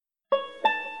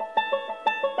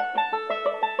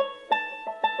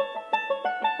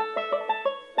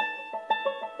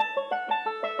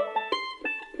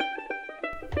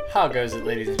How goes it,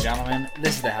 ladies and gentlemen?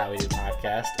 This is the How We Do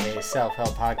Podcast, a self-help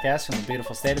podcast from the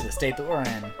beautiful state of the state that we're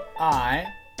in.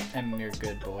 I am your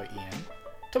good boy, Ian.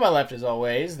 To my left, as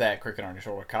always, that cricket on your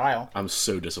shoulder, Kyle. I'm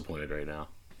so disappointed right now.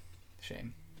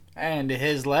 Shame. And to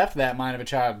his left, that mind of a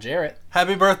child, Jarrett.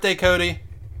 Happy birthday, Cody.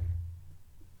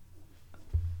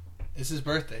 It's his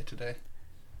birthday today.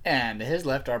 And to his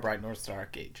left, our bright North Star,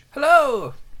 Gage.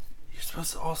 Hello. You're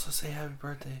supposed to also say happy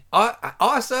birthday.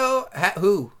 Also,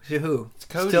 who? It's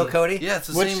Cody. Still Cody? Yeah, it's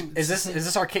the Which same. is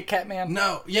this our Kit Kat man?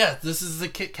 No, yeah, this is the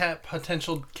Kit Kat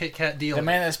potential Kit Kat deal. The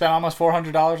man that spent almost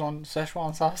 $400 on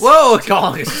Szechuan sauce? Whoa,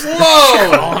 calling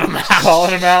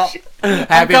Calling him out.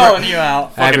 I'm calling you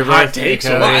out. Happy Fucking hot birthday, takes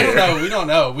Cody. Well, I don't know. We don't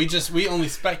know. We only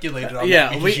speculated on Yeah,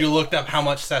 that because you looked up how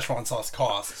much Szechuan sauce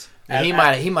costs. He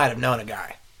might have known a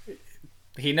guy.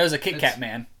 He knows a Kit Kat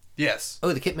man. Yes.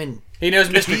 Oh, the Kitman. He knows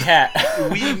Mr. Cat.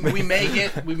 we may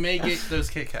get those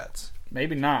Kit Kats.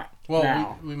 Maybe not. Well,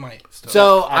 now. we might still.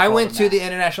 So I I call went it to that. the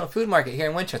International Food Market here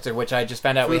in Winchester, which I just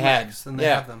found out we Food had. Max, and they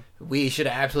have them. We should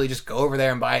absolutely just go over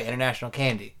there and buy international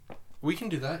candy We can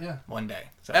do that, yeah. one day.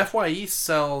 So, FYE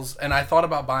sells, and I thought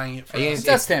about buying it for, Are you- What's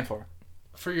that stand for?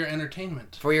 for your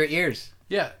entertainment. for your ears.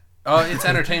 Yeah. Oh, it's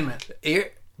entertainment.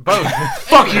 Ear. Both.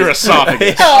 Fuck your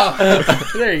esophagus.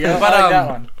 There you go. But, I like that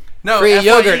one. No, Free FYE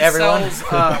yogurt, everyone.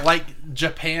 sells, like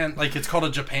Japan, like it's called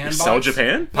a Japan box. Sell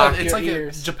Japan? No, Pock it's your like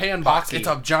ears. a Japan box. Pocky. It's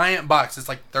a giant box. It's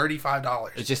like $35.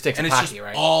 It just sticks and in it's Pocky, just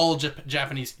right? all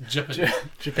Japanese.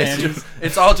 Japanese.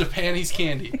 It's all Japanese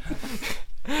candy.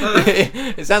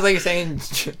 It sounds like you're saying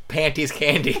panties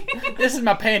candy. This is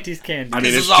my panties candy. I mean,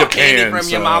 This it's is all Japan, candy from so...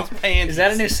 your mom's panties. Is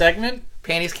that a new segment?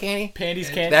 Panties candy? Panties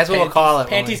candy? That's what we'll call it.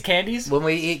 Panties candies? When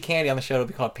we eat candy on the show, it'll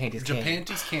be called panties candy.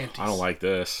 Japanese candies. I don't like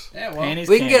this. Yeah, well, Panties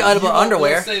We can get candies. edible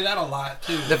underwear. We'll say that a lot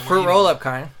too. The fruit roll-up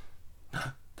kind.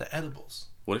 The edibles.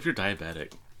 What if you're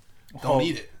diabetic? Don't Oh,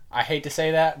 eat it. I hate to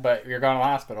say that, but you're going to the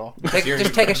hospital.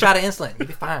 Just take a shot of insulin. You'll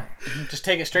be fine. Just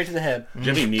take it straight to the head. Do you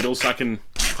have any needles I can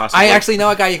possibly... I actually know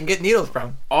a guy you can get needles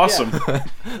from. Awesome.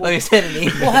 Let me send an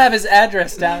email. We'll have his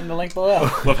address down in the link below.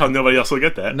 Love how nobody else will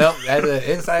get that. Nope, that's an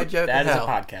inside joke. That is as a hell.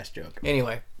 podcast joke.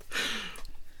 Anyway.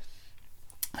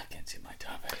 I can't see my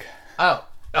topic.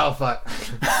 Oh, fuck.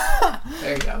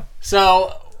 There you go.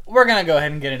 So, we're going to go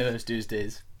ahead and get into those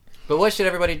Tuesdays. But what should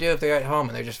everybody do if they're at home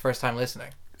and they're just first time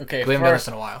listening? Okay, We haven't done this first,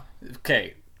 in a while.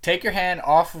 okay, take your hand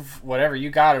off of whatever you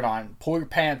got it on, pull your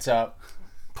pants up,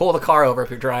 Pull the car over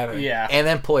if you're driving. Yeah. And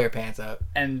then pull your pants up.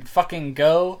 and fucking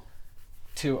go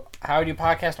to How We Do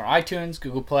Podcast on iTunes,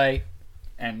 Google Play,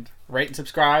 and rate and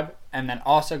subscribe. And then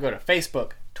also go to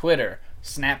Facebook, Twitter,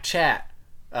 Snapchat,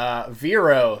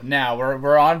 Vero. Now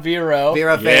we're on Vero.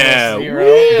 Vero Yeah. famous. Vero.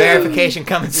 Verification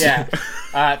coming soon.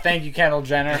 Yeah. Thank you, Kendall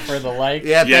Jenner, for the like.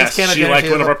 Yeah, Yes, thanks, Kendall she Jenner. liked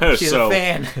She's one of a- our posts, She's so- a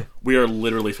fan. We are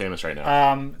literally famous right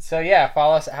now. So yeah,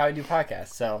 follow us at How We Do Podcast.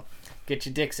 So get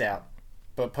your dicks out,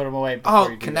 but put them away before Oh,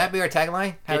 you do can that be our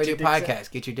tagline? How Get we do your dicks out.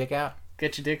 podcast. Get your dick out.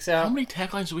 Get your dicks How out. many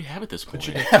taglines do we have at this point?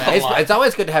 It's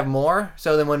always good to have more,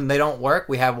 so then when they don't work,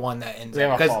 we have one that ends We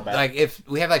have up. a Because fallback. like if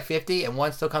we have like 50 and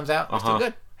one still comes out, we're still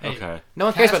good. Okay. No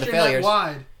one cares Cast about the your net failures.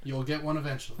 wide. You'll get one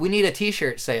eventually. We need a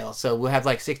T-shirt sale, so we'll have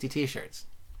like 60 T-shirts.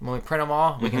 When we print them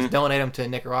all, we can donate them to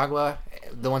Nicaragua,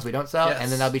 the ones we don't sell, Yes.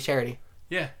 and then that'll be charity.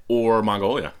 Yeah. Or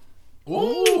Mongolia. Ooh.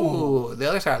 Ooh, the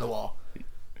other side of the wall.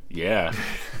 Yeah.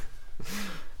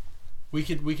 We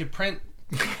could print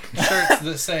shirts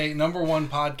that say #1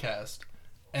 podcast,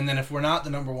 and then if we're not the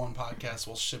 #1 podcast,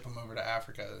 we'll ship them over to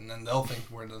Africa, and then they'll think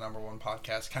we're the #1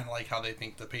 podcast, kind of like how they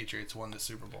think the Patriots won the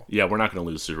Super Bowl. Yeah, we're not going to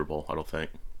lose the Super Bowl, I don't think.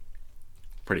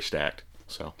 Pretty stacked,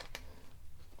 so...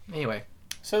 Anyway,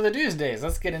 So the Tuesdays,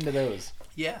 let's get into those.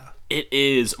 Yeah. It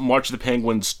is March of the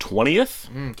Penguins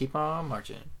 20th. keep on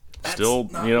marching. Still,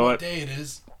 That's not you know what? day it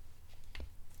is.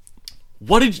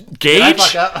 What did... Did I Gage?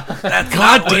 fuck up? That's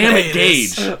God not what damn day it,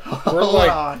 is. Gage. We're Hold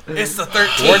like on. It's the we're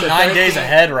 13th. 9 days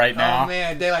ahead right now. Oh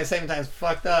man, daylight saving time's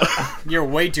fucked up. You're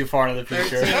way too far into the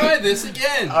future. Try this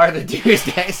again. Are the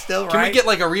Tuesdays still right? Can we get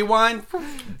like a rewind?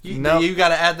 Nope. You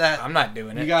gotta add that. I'm not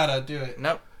doing You it. gotta do it.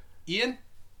 Nope. Ian,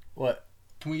 What?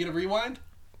 can we get a rewind?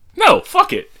 No,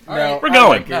 fuck it. All No, right. We're I going.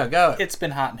 like No, it. go. It's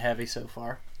been hot and heavy so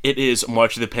far. It is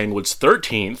March of the Penguins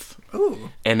 13th,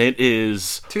 Ooh, and it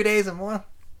is 2 days and more.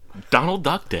 Donald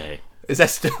Duck Day. Is that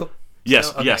still Yes,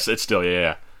 okay. yes, it's still,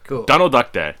 yeah. cool? Donald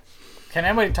Duck Day. Can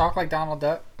anybody talk like Donald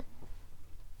Duck?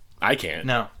 I can't.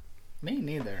 No. Me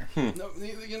neither. No,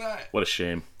 neither can I. What a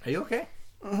shame. Are you okay?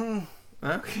 Mm-hmm.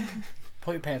 Okay.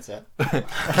 Pull your pants up.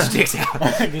 Sticks out.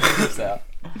 Get your dicks out.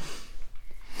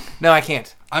 No, I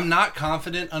can't. I'm not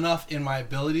confident enough in my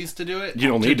abilities to do it. You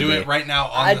don't need to do be. it right now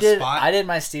on I the did. spot. I did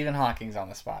my Stephen Hawking's on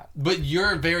the spot. But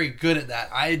you're very good at that.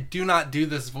 I do not do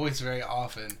this voice very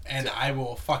often, and I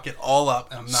will fuck it all up,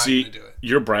 and I'm not See, going to do it.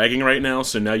 you're bragging right now,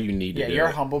 so now you need to Yeah, do you're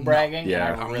it. humble bragging.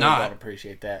 Yeah. and I I'm really not. don't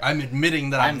appreciate that. I'm admitting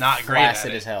that I'm not great flaccid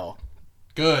at it. as hell.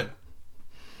 Good.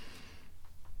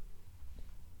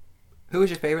 Who was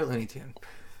your favorite Looney Tune?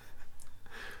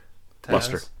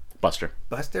 Buster. Taz. Buster.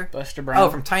 Buster? Buster Brown. Oh,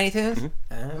 from Tiny Toons?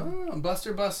 Mm-hmm. Oh,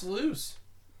 Buster Bust Loose.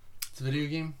 It's a video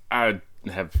game. I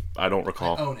don't I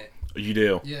recall. own it. You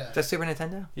do. Yeah. Is that Super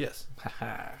Nintendo? Yes.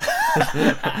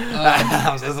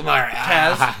 This is Mario.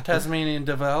 Tasmanian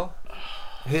Deville.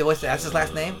 What's that? That's his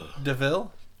last name?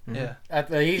 Deville? Mm-hmm. Yeah.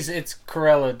 It's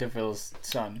Corella Deville's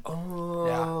son.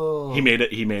 Oh. He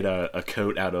made a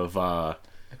coat out of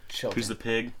Children. who's the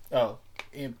pig? Oh,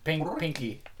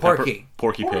 Pinky. Porky.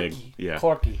 Porky Porky. pig. Yeah.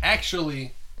 Corky.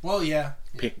 Actually, well, yeah.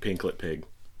 Pinklet pig.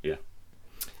 Yeah.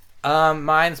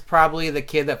 Mine's probably the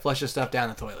kid that flushes stuff down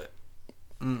the toilet.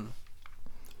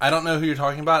 I don't know who you're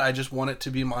talking about. I just want it to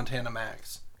be Montana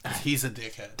Max. 'Cause he's a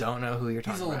dickhead. Don't know who you're He's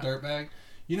talking a little about. dirtbag.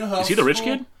 You know who else Is he the rich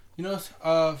cool? kid? You know,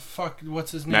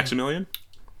 what's his name? Maximilian?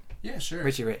 Yeah, sure.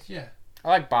 Richie Rich. Yeah. I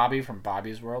like Bobby from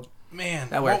Bobby's World. Man,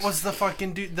 That what works. was the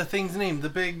fucking dude? The thing's name? The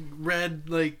big red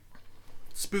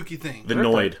spooky thing. The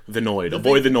Noid. The Noid. The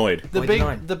Avoid big- the Noid. The Wait, big,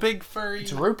 Noid. the big furry.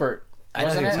 It's Rupert. I know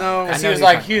Wasn't who it? you're No. Because I he was know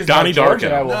who like, you're he's Donnie like George,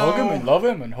 and I Darko. will hug him No. and love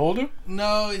him and hold him.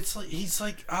 No, it's like he's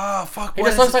like fuck. He what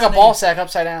just is looks like its a ball name? sack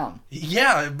upside down.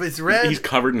 Yeah, but it's red. He's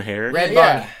covered in hair. Red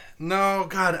Yeah. Bunny. No,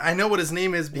 God, I know what his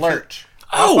name is. Because Lurch.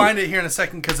 I'll Oh! find it here in a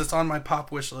second because it's on my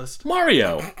pop wish list.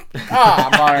 Mario. Ah,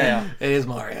 Mario. It is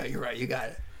Mario. You're right. You got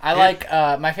it. I like,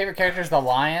 my favorite character is the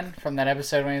lion from that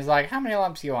episode when he's like, how many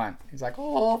lumps do you want? He's like,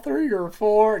 oh, 3 or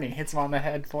 4, and he hits him on the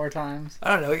head 4 times. I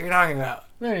don't know what you're talking about.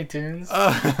 Looney Tunes.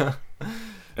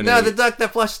 And No, then the duck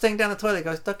that flushes thing down the toilet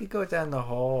goes, Ducky, go down the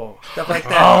hole. Stuff like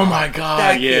that. Oh my god.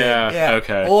 That kid, Yeah.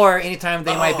 Okay. Or anytime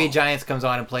They Might Be Oh. Giants comes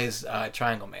on and plays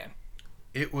Triangle Man.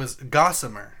 It was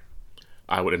Gossamer.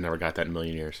 I would have never got that in a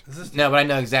million years. Is this? No, but I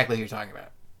know exactly who you're talking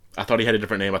about. I thought he had a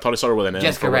different name. I thought it started with an M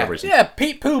Jessica for whatever Rabbit. reason. Yeah,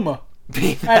 Pete Puma.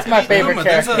 he That's my favorite Puma,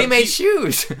 there's character. a- made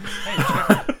shoes.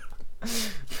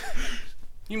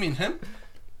 You mean him?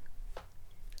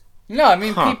 No, I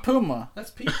mean Huh. Pete Puma.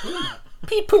 That's Pete Puma.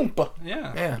 Pete Pumpa.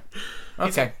 Yeah. Yeah.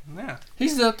 Okay. Yeah.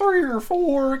 He's a 3 or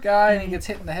 4 guy, and he gets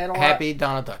hit in the head a lot. Happy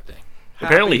Donald Duck Day.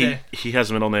 Apparently Happy he has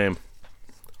a middle name.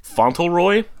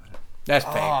 Fauntleroy? That's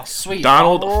fake. Oh, sweet.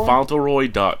 Donald Fauntleroy? Fauntleroy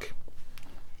Duck.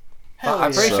 Hell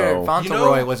I'm pretty yeah. sure So-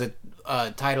 Fauntleroy You know- was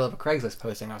a title of a Craigslist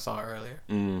posting I saw earlier.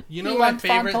 You know You my like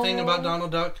favorite Fauntleroy? thing about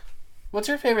Donald Duck What's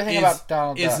your favorite thing is, about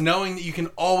Donald is Duck? knowing that you can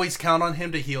always count on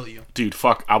him to heal you. Dude,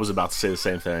 fuck. I was about to say the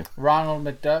same thing. Ronald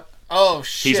McDuck? Oh,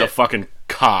 shit. He's a fucking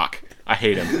cock. I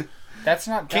hate him. That's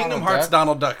not Donald Kingdom Hearts Duck.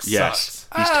 Donald Duck Yes.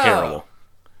 sucks. He's Oh. terrible.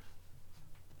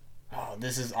 Oh,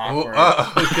 this is Oh,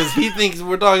 awkward. because he thinks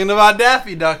we're talking about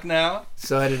Daffy Duck now.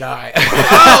 So did I. Yeah,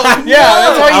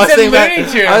 that's why you said Looney I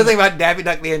was Tunes. thinking about Daffy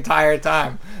Duck the entire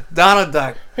time. Donald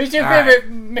Duck. Who's your All right. favorite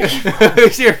Mickey?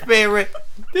 Who's your favorite?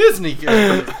 Disney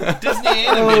character. Disney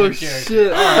animated character.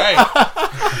 Shit. All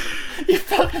right. You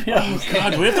fucked me up. God,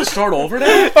 do we have to start over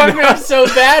now? Fucked me up so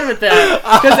bad with that.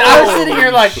 Because I was sitting here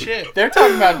like, shit. they're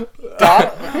talking about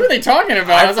who are they talking about?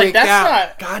 I was like, freaked that's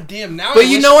out. God damn. Now But I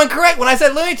you wish- know incorrect. When I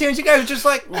said Looney Tunes, you guys were just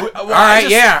like, Well, all I right,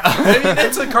 just- yeah. I mean,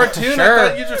 it's a cartoon. Sure. I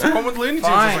thought you just went with Looney Tunes.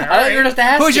 Fine. I was like, I thought you were all just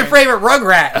asking. Who's your favorite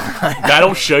Rugrat?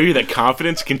 That'll show you that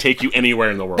confidence can take you anywhere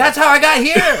in the world. That's how I got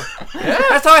here.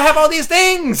 That's how I have all these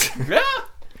things. right. Yeah.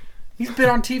 He's been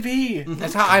on TV.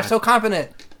 That's how I'm so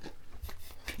confident.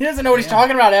 He doesn't know what he's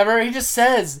talking about ever. He just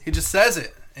says. He just says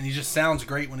it, and he just sounds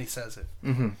great when he says it.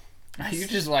 You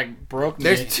just like broke me.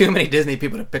 There's too many Disney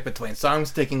people to pick between, so I'm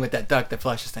sticking with that duck that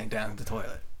flushes thing down the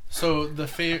toilet. So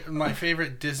my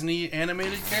favorite Disney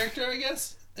animated character, I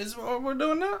guess, is what we're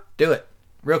doing now. Do it.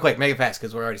 Real quick, make it fast,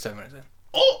 because we're already 7 minutes in.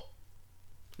 Oh,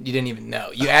 You didn't even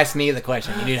know. You asked me the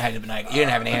question. You didn't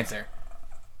have an answer.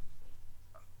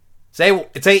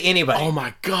 Say anybody. Oh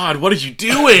my god, what are you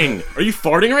doing? Are you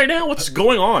farting right now? What's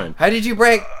going on? How did you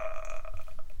break?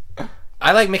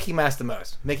 I like Mickey Mouse the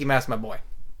most. Mickey Mouse, my boy.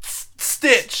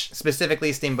 Stitch.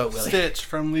 Specifically, Steamboat Willie. Stitch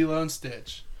from Lilo and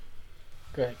Stitch.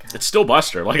 Go ahead, guys. It's still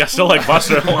Buster. Like, I still like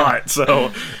Buster a lot,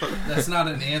 so... That's not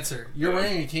an answer. You're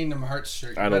wearing a Kingdom Hearts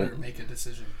shirt. You I better don't- make a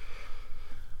decision.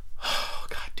 Oh,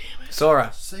 god damn it.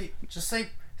 Sora. Just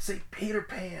say Peter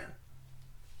Pan.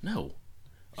 No.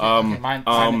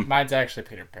 Mine's actually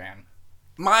Peter Pan.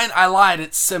 Mine, I lied.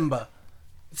 It's Simba.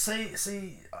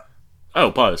 Say. Oh,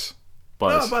 Buzz.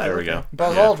 Buzz. Oh, Buzz, There we okay. go.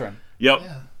 Buzz Yeah. Aldrin. Yep.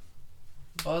 Yeah.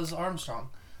 Buzz Armstrong.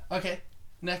 Okay.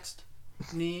 Next.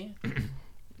 Knee.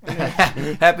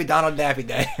 Happy Donald Daffy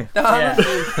Day. Yeah.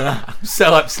 I'm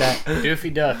so upset.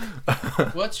 Doofy Duck.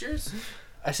 What's yours?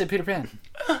 I said Peter Pan.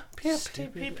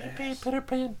 Peter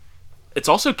Pan. It's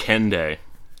also Ken Day.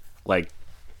 Like,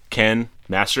 Ken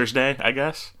Master's Day, I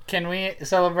guess. Can we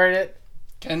celebrate it?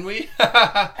 Can we?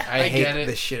 I hate get it.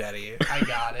 the shit out of you. I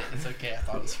got it. It's okay. I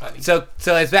thought it was funny. So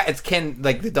it's Ken,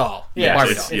 like the doll. Yeah,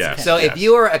 Barbie it's- doll. yeah. Ken. So Yeah. if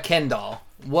you were a Ken doll,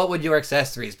 what would your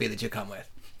accessories be that you come with?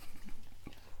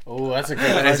 Oh, that's a good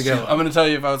That's a good question. one. I'm gonna tell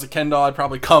you, if I was a Ken doll, I'd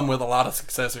probably come with a lot of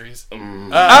accessories.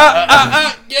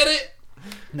 Get it?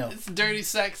 No. It's dirty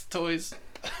sex toys.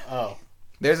 Oh.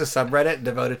 There's a subreddit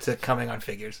devoted to coming on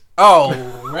figures. Oh,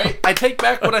 right. I take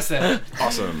back what I said.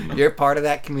 Awesome. You're part of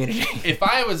that community. If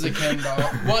I was a Ken doll,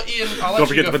 well, Ian, I'll let Don't you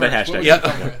forget go to put the first. What hashtag. would Yep.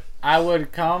 you come with? I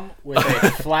would come with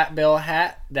a flat bill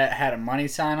hat that had a money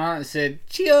sign on it that said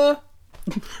 "Chia."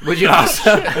 Would you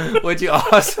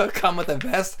also come with a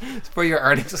vest for your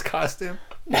earnings costume?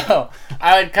 No,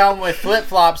 I would come with flip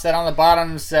flops that on the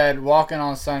bottom said "Walking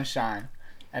on Sunshine,"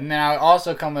 and then I would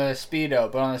also come with a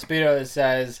speedo. But on the speedo it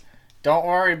says, "Don't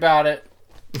worry about it."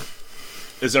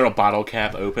 Is there a bottle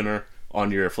cap opener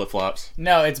on your flip flops?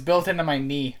 No, it's built into my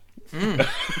knee.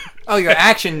 Oh, your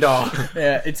action doll.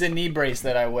 Yeah, it's a knee brace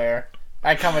that I wear.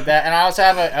 I come with that, and I also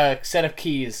have a set of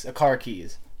keys, car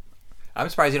keys. I'm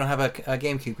surprised you don't have a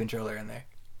GameCube controller in there.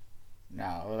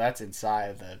 No, well, that's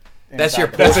inside the. That's your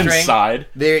inside the pull That's box. string? inside.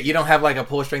 There, you don't have like a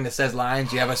pull string that says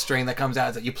lines. You have a string that comes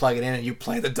out that you plug it in and you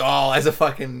play the doll as a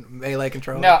fucking melee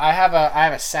controller. No, I have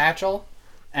a satchel,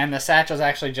 and the satchel's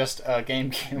actually just a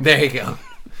GameCube. There you go.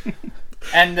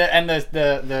 And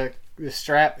the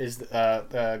strap is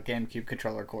the GameCube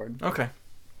controller cord. Okay,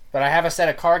 But I have a set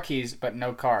of car keys, but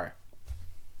no car.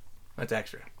 that's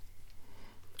extra.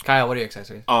 Kyle, what are your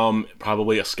accessories?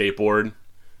 Probably a skateboard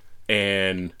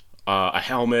and a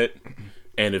helmet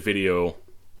and a video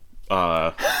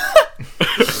There's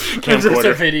just a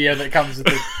camcorder. video that comes with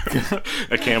it.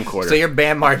 A camcorder. So you're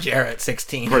Bam Margera at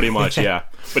 16. Pretty much, yeah.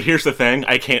 But here's the thing: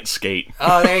 I can't skate,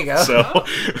 Oh, there you go. so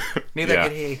Neither yeah.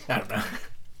 could he. I don't know.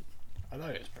 I thought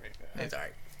it was pretty good. It's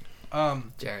alright.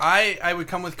 Jared. I would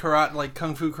come with karate, like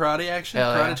kung fu karate action,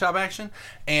 Hell karate yeah. chop action,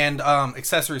 and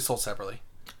accessories sold separately.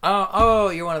 Oh,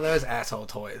 you're one of those asshole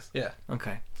toys. Yeah.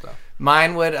 Okay. So.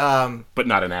 Mine would But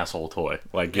not an asshole toy.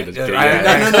 Like get it. Yeah, Yeah,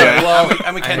 I- No. yeah. Well,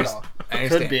 I'm a Ken doll. I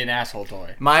understand. Could be an asshole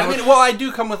toy. Mine I would. mean, well, I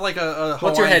do come with like a Hawaiian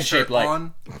What's your head shirt shape like?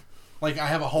 on. Like I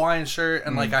have a Hawaiian shirt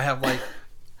and like I have like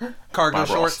cargo Bob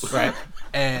Ross. shorts. Right.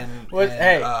 And, What? and,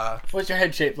 Hey, uh, what's your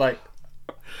head shape like?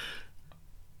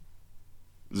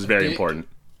 This is very Dick. important.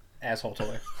 Asshole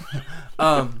toy.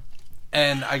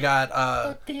 and I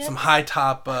got some high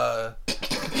top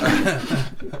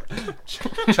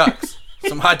chucks,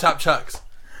 some high top chucks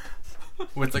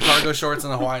with the cargo shorts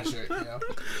and the Hawaiian shirt. You know.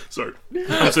 Sorry,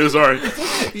 I'm so sorry.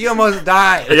 You almost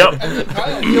died.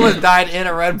 Yep. You almost died in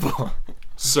a Red Bull.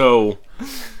 So,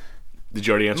 did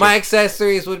you already answer? My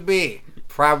accessories would be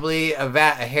probably a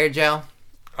hair gel.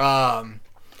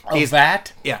 Is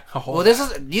that? Yeah. whole Well, this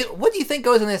is. What do you think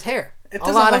goes in this hair? It A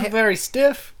doesn't lot look of very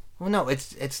stiff. Well, no,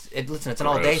 listen, it's an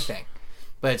all day Gross. thing,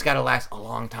 but it's got to last a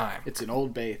long time. It's an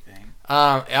Old Bay thing.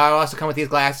 I'll also come with these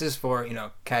glasses for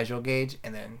casual gauge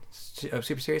and then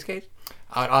super serious gauge.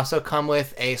 I would also come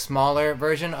with a smaller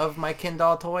version of my Ken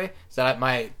doll toy so that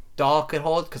my doll could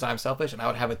hold because I'm selfish and I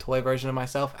would have a toy version of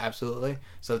myself. Absolutely.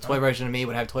 So the toy version of me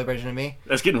would have a toy version of me.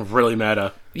 That's getting really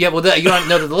meta. Yeah, well, you don't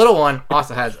know that the little one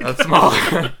also has a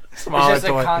smaller It's just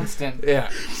toy. a constant. Yeah.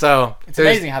 So It's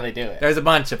amazing how they do it. There's a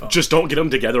bunch of them. Just don't get them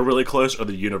together really close, or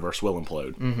the universe will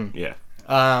implode. Mm-hmm. Yeah.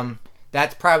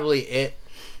 That's probably it.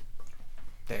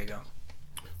 There you go.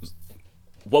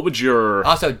 What would your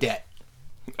Also, debt.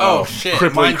 Oh,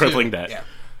 shit, mine crippling too. debt? Yeah.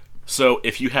 So,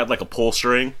 if you had like a pull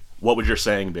string, what would your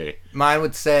saying be? Mine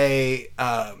would say,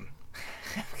 God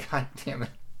damn it.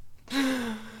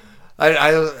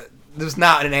 I there's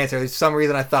not an answer. There's some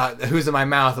reason I thought "Who's in my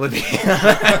mouth" would be.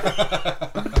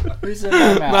 Who's in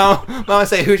my mouth? Mom would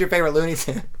say, "Who's your favorite Looney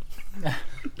Tune?"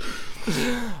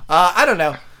 I don't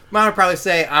know. Mom would probably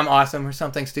say, "I'm awesome" or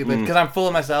something stupid because I'm full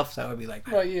of myself. So it would be like,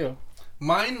 What about you?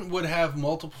 Mine would have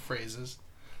multiple phrases.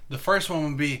 The first one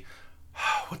would be,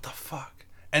 "What the fuck,"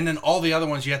 and then all the other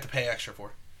ones you have to pay extra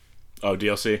for. Oh,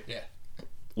 DLC, Yeah.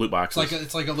 loot boxes.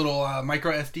 It's like a little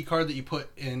micro SD card that you put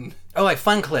in. "Oh, like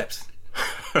fun clips,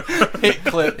 Hit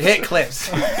clip. hit clips."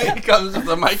 It comes with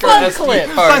a micro Fun SD clip.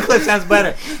 Fun card clip sounds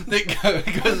better.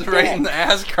 that goes right in the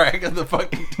ass crack of the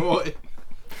fucking toy.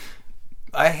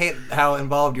 I hate how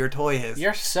involved your toy is.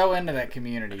 You're so into that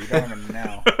community, you don't even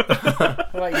know.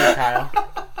 What about you, Kyle?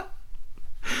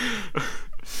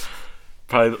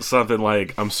 Probably something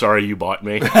like, "I'm sorry you bought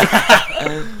me."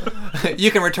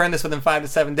 You can return this within 5 to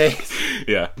 7 days.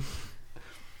 Yeah.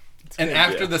 And good,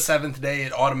 after yeah. the 7th day,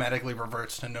 it automatically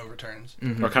reverts to no returns.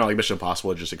 Or kind of like Mission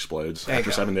Impossible, it just explodes There you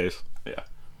after go. 7 days. Yeah.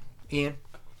 Ian?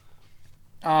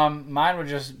 Mine would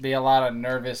just be a lot of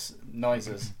nervous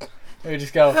noises. It would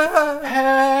just go,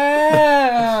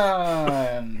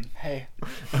 hey.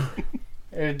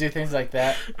 It would do things like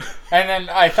that. And then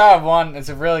I thought of one. It's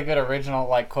a really good original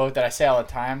like quote that I say all the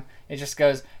time. It just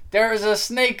goes, "There's a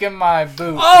snake in my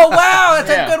boot." Oh, wow. That's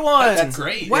Yeah. a good one. That's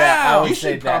great. Wow. Yeah, I would You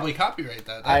say should that. probably copyright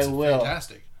that. That's I will.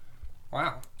 fantastic.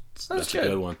 Wow. That's a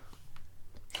good one.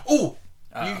 Oh,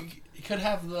 you could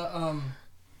have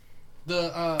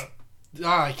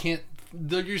I can't.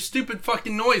 Your stupid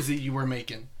fucking noise that you were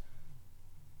making.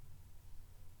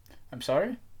 I'm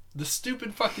sorry? The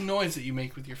stupid fucking noise that you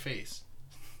make with your face.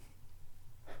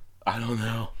 I don't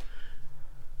know.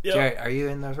 Yeah. Jared, are you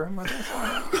in the room with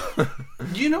us?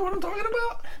 Do you know what I'm talking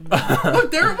about?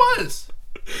 Look, there it was.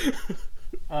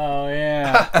 Oh,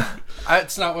 yeah.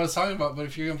 That's not what I was talking about, but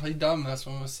if you're going to play dumb, that's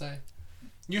what I'm going to say.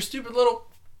 Your stupid little...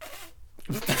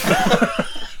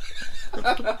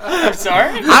 I'm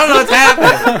sorry? I don't know what's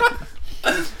happening.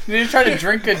 Did you try to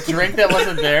drink a drink that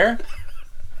wasn't there?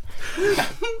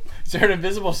 Is there an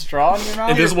invisible straw in your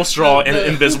mouth? Invisible straw and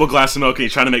invisible glass of milk, and you're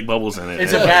trying to make bubbles in it.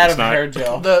 It's a vat of not- hair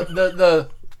gel.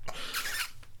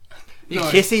 You No.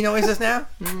 kissy noises now?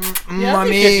 Yeah, I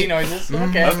think kissy noises.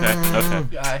 Okay.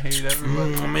 Okay. I hate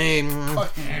everybody.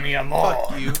 Fuck you.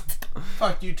 Fuck you.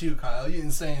 Fuck you too, Kyle. You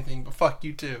didn't say anything, but fuck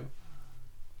you too.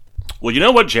 Well, you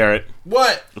know what, Jarrett?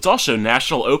 What? It's also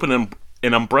National Open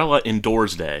an Umbrella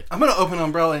Indoors Day. I'm going to open an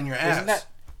umbrella in your ass. Isn't that...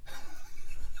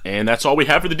 And that's all we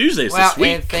have for the Tuesdays Well, this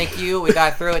week. and thank you. We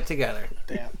got through it together.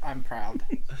 Damn, I'm proud.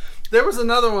 There was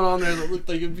another one on there that looked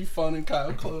like it'd be fun, and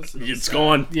Kyle closed it. It's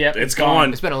gone. Yep, it's it's gone. gone.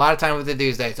 We spent a lot of time with the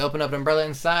Tuesdays. Open up an umbrella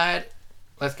inside.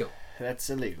 Let's go. That's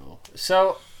illegal.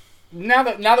 So, now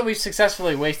that we've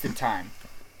successfully wasted time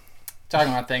talking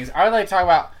about things, I would like to talk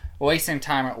about wasting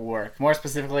time at work. More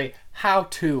specifically, how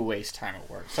to waste time at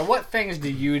work. So what things do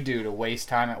you do to waste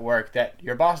time at work that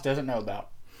your boss doesn't know about?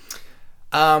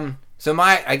 So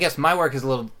I guess my work is a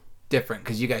little different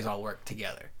because you guys all work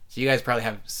together. So you guys probably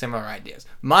have similar ideas.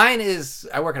 Mine is,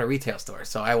 I work at a retail store,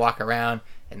 so I walk around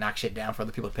and knock shit down for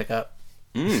other people to pick up.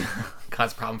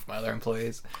 Cause a problem for my other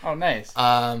employees. Oh, nice.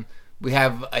 We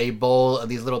have a bowl of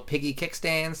these little piggy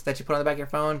kickstands that you put on the back of your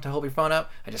phone to hold your phone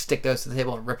up. I just stick those to the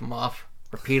table and rip them off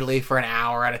repeatedly for an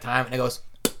hour at a time, and it goes...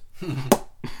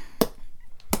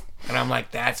 And I'm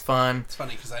like, that's fun. It's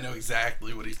funny because I know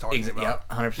exactly what he's talking about. Yep,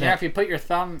 100%. Yeah, if you put your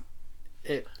thumb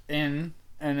in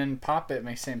and then pop it, it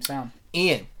makes the same sound.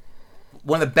 Ian,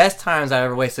 one of the best times I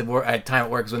ever wasted time at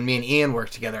work is when me and Ian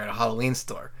worked together at a Halloween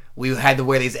store. We had to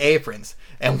wear these aprons,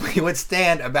 and we would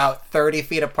stand about 30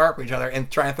 feet apart from each other and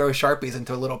try and throw Sharpies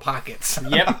into little pockets.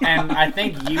 Yep, and I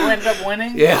think you ended up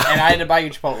winning. Yeah. And I had to buy you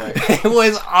Chipotle. It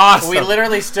was awesome. We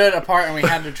literally stood apart and we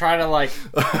had to try to like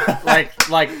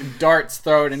darts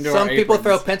throw it into our Some people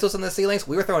aprons. throw pencils in the ceilings.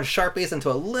 We were throwing Sharpies into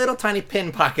a little tiny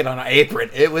pin pocket on our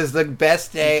apron. It was the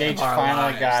best day Gage of our finally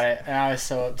lives. got it, and I was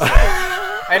so upset.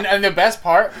 and the best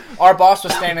part, our boss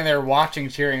was standing there watching,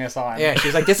 cheering us on. Yeah, she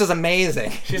was like, "This is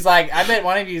amazing." She's like, I bet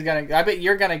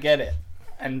you're gonna get it.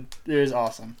 And it was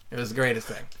awesome. It was the greatest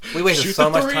thing. We wasted Shoot so the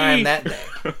much three. time that day.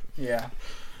 Yeah.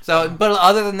 So, but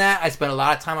other than that, I spent a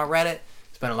lot of time on Reddit.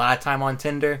 Spent a lot of time on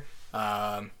Tinder.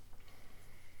 Man,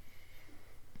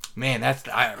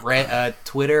 I read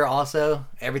Twitter also.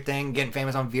 Everything, getting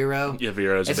famous on Vero. Yeah,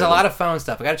 Vero's It's big a lot one. of phone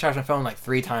stuff. I got to charge my phone like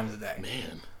 3 times a day.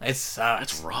 Man, It sucks.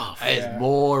 that's rough. It's Yeah.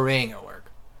 boring at work.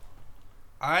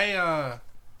 I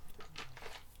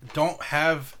don't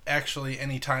have actually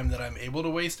any time that I'm able to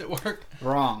waste at work.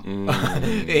 Wrong.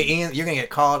 Hey, Ian, you're gonna get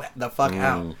called the fuck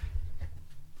out.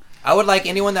 I would like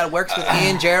anyone that works with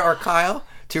Ian, Jared, or Kyle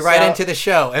to write So- into the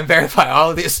show and verify all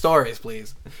of these stories,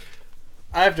 please.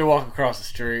 I have to walk across the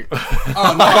street.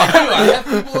 Oh no, I do. I have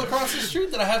people across the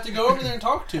street that I have to go over there and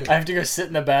talk to. I have to go sit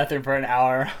in the bathroom for an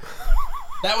hour.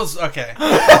 That was okay.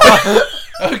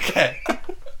 Okay.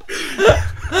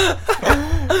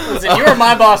 Listen, you were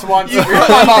my boss once. You were my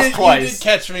boss You did twice.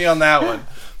 catch me on that one.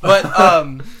 But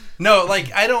no,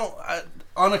 like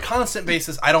on a constant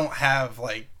basis, I don't have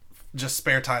like just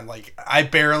spare time. Like I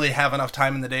barely have enough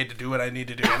time in the day to do what I need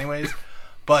to do anyways.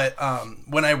 But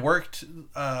when I worked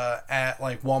at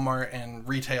like Walmart and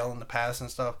retail in the past and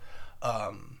stuff,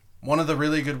 one of the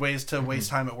really good ways to waste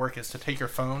time at work is to take your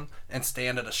phone and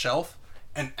stand at a shelf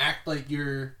and act like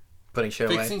you're Putting shit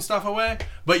fixing away. stuff away,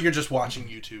 but you're just watching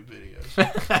YouTube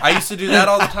videos. I used to do that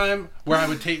all the time, where I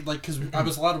would take, like, because I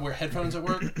was allowed to wear headphones at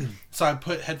work, so I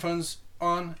put headphones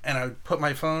on, and I would put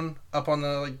my phone up on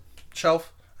the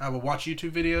shelf. And I would watch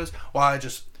YouTube videos while I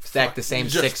just Stack the same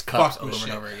just 6 cups fuck with over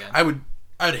and shit. over again.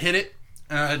 I'd hit it,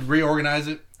 and I'd reorganize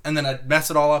it, and then I'd mess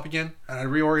it all up again, and I'd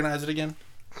reorganize it again.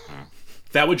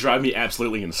 That would drive me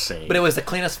absolutely insane. But it was the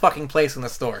cleanest fucking place in the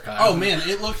store, Kyle. Oh man,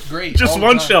 it looked great. just all the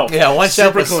one time. shelf. Yeah, one shelf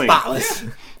Super was clean. spotless.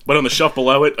 But on the shelf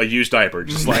below it, a used diaper,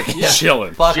 just like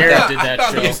chilling. Fuck Jared that. did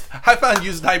that I found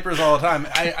used diapers all the time.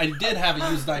 I did have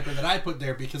a used diaper that I put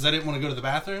there because I didn't want to go to the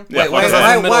bathroom. Yeah, Wait, why does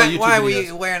that- why were videos.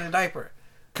 you wearing a diaper?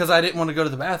 Because I didn't want to go to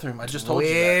the bathroom. I just told you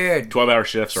that. Weird. 12-hour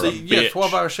shifts are So, a yeah, bitch.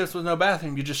 12-hour shifts with no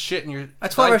bathroom. You just shit in your A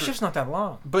 12-hour diaper. shift's not that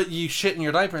long. But you shit in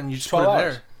your diaper and you just 12 put it hours.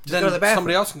 there. Just Then go to the bathroom.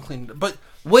 somebody else can clean it. But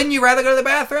Wouldn't you rather go to the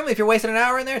bathroom if you're wasting an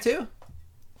hour in there too?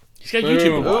 He's got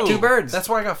YouTube to watch. Two birds. that's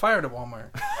why I got fired at Walmart.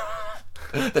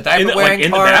 The diaper wearing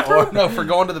in the part. bathroom? No, for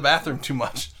going to the bathroom too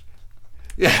much.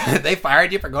 Yeah, they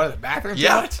fired you for going to the bathroom. too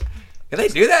Yeah. much? Did they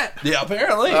do that? Yeah,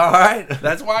 apparently. All right.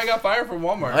 That's why I got fired from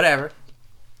Walmart. Whatever.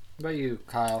 What about you,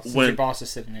 Kyle? Since When- your boss is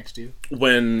sitting next to you.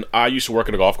 When I used to work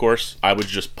at a golf course, I would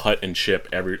just putt and chip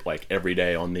every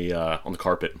day on the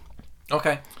carpet,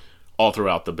 Okay. all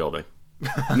throughout the building.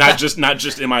 not just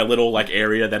in my little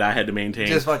area that I had to maintain.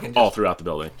 Just fucking- all throughout the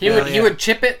building. He Hell would yeah.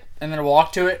 chip it and then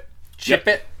walk to it, chip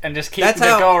it, and just keep That's it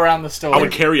how- go around the store. I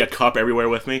would carry a cup everywhere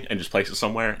with me and just place it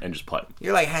somewhere and just putt.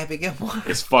 You're like Happy Gilmore.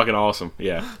 It's fucking awesome.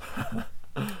 Yeah.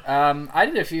 I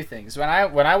did a few things when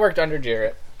I worked under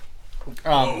Jarrett.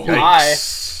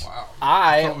 Yikes. Wow.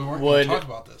 I thought we weren't would going to talk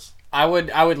about this. I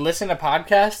would listen to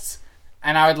podcasts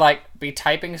and I would be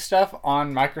typing stuff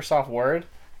on Microsoft Word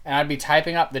and I'd be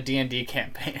typing up the D&D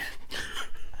campaign.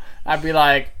 I'd be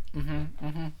like,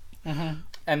 and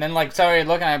then somebody would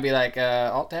look and I'd be like,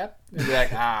 Alt tab. They'd be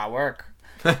like, work.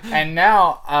 And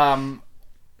now,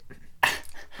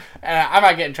 and I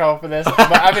might get in trouble for this,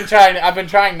 but I've been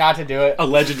trying not to do it.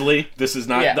 Allegedly, this is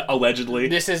not Yeah. allegedly.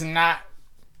 This is not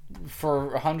for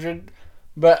 100,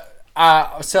 but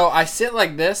so I sit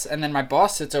like this, and then my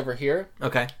boss sits over here,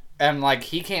 Okay. and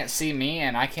he can't see me,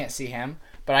 and I can't see him,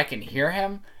 but I can hear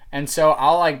him, and so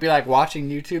I'll be watching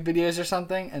YouTube videos or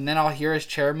something, and then I'll hear his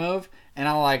chair move, and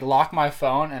I'll lock my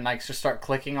phone and just start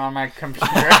clicking on my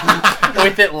computer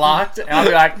with it locked, and I'll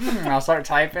be like, and I'll start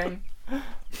typing.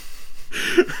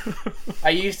 I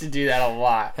used to do that a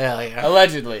lot, Hell yeah.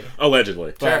 allegedly,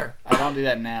 Allegedly. but Sure. I don't do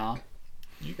that now.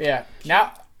 Yeah,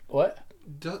 now what?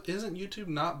 Isn't YouTube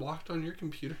not blocked on your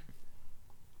computer?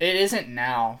 It isn't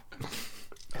now.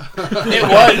 It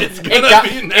was. be now.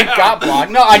 It got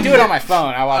blocked. No, I do it on my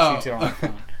phone. I watch Oh. YouTube on my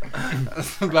phone. I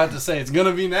was about to say, it's going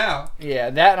to be now. Yeah,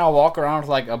 that and I'll walk around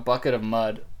with a bucket of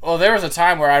mud. Well, there was a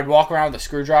time where I'd walk around with a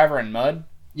screwdriver and mud.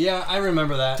 Yeah, I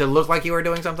remember that. To look like you were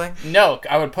doing something No,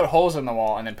 I would put holes in the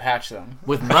wall and then patch them.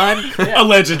 with mud.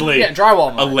 Allegedly. Yeah,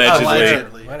 drywall mud. Allegedly.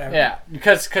 Allegedly. Whatever. Yeah,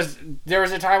 because there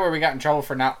was a time where we got in trouble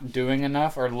for not doing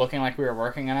enough or looking like we were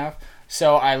working enough.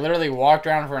 So I literally walked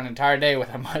around for an entire day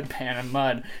with a mud pan and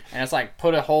mud, and it's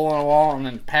put a hole in a wall and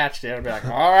then patched it. I'd be like,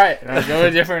 all right, and I'd go to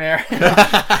a different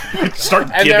area. Start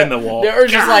And giving the wall. There were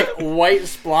just white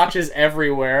splotches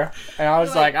everywhere, and I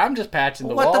was like, I'm just patching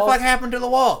the What walls. the fuck happened to the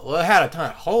wall? Well, it had a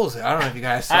ton of holes in it. I don't know if you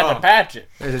guys I had saw. to patch it.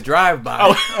 There's a drive-by.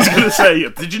 Oh, I was gonna say,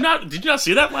 did you not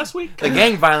see that last week? The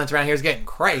gang violence around here is getting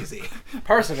crazy.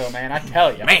 Percival, man, I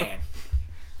tell you. Man.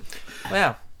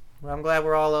 Well, I'm glad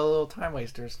we're all little time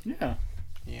wasters. Yeah.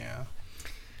 Yeah.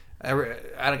 I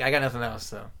got nothing else,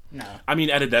 so. No. I mean,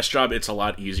 at a desk job, it's a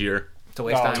lot easier To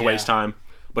waste Oh, time. to yeah. waste time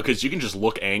because you can just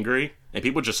look angry and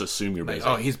people just assume you're busy.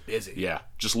 Oh, he's busy. Yeah,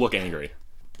 just look angry.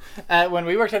 When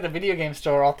we worked at the video game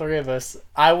store, all three of us,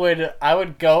 I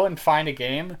would go and find a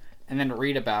game and then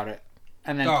read about it.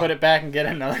 And then Oh. put it back and get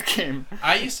another game.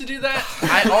 I used to do that.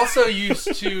 I also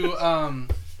used to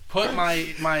put my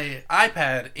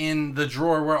iPad in the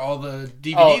drawer where all the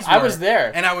DVDs were. I was there.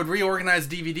 And I would reorganize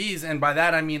DVDs, and by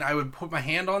that I mean I would put my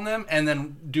hand on them and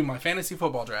then do my fantasy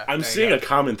football draft. I'm seeing a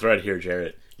common thread here,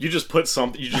 Jarrett. You just post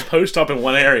up in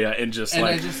one area and just and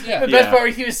I like just, The yeah. best part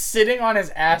was he was sitting on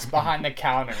his ass behind the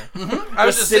counter. I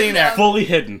was just just sitting there. down. fully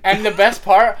hidden. And the best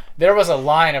part, there was a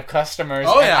line of customers.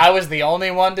 Oh, and yeah. I was the only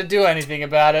one to do anything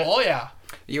about it. Oh, yeah.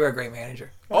 You were a great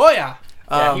manager. Oh, yeah.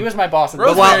 Yeah, he was my boss.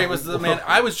 Rosemary was the man.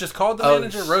 I was just called the Oh,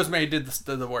 manager. Rosemary did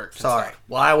the work. and Sorry. stuff.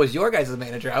 Well, I was your guys'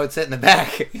 manager. I would sit in the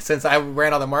back since I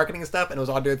ran all the marketing and stuff, and it was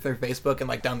all done through Facebook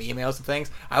and down the emails and things.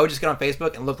 I would just get on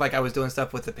Facebook and look like I was doing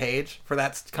stuff with the page for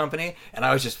that company, and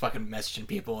I was just fucking messaging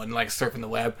people and surfing the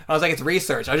web. I was like, it's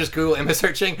research. I was just Google image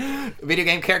searching video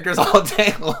game characters all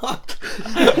day long.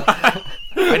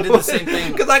 I did the same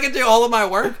thing. Because I could do all of my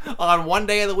work on one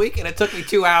day of the week, and it took me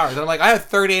 2 hours. And I'm like, I have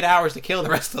 38 hours to kill the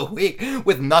rest of the week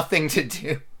with nothing to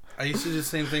do. I used to do the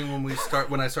same thing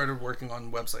when I started working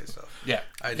on website stuff. Yeah.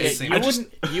 I did the same.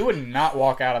 You would not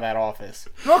walk out of that office.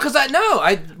 No, because I need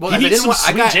didn't some want.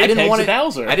 sweet I didn't JPEGs want of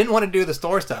Bowser. I didn't want to do the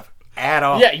store stuff at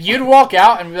all. Yeah, you'd walk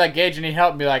out and be like, Gage, you need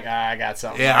help? And be like, I got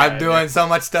something. Yeah, I'm doing so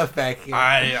much stuff back here.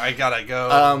 I gotta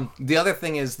go. The other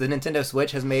thing is the Nintendo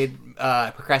Switch has made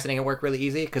procrastinating at work really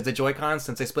easy because the Joy-Cons,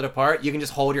 since they split apart, you can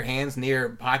just hold your hands near your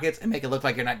pockets and make it look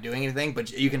like you're not doing anything,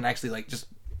 but you can actually like just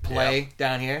play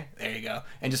down here. There you go.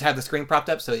 And just have the screen propped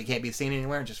up so you can't be seen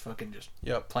anywhere and just fucking just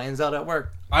playing Zelda at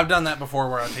work. I've done that before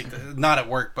where I take not at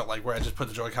work, but like where I just put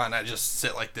the Joy-Con and I just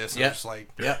sit like this and just like...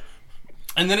 Yep.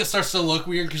 And then it starts to look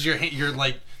weird because you're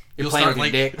like... You're You'll playing start with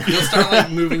like your dick. you'll start like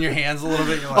moving your hands a little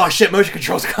bit. You're like, Oh shit, motion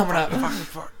control's coming up.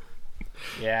 fuck.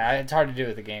 Yeah, it's hard to do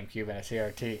with the GameCube and a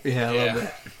CRT. Yeah, a little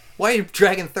bit. Why are you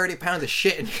dragging 30 pounds of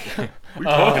shit in here? What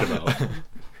are you talking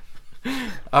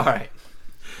about? Alright.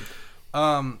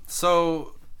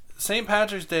 So St.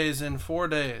 Patrick's Day is in 4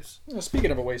 days. Well,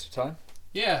 speaking of a waste of time.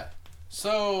 Yeah.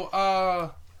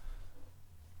 So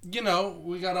you know,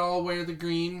 we gotta all wear the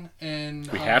green and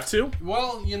We have to?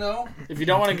 Well, you know, If you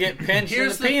don't want to get pinched in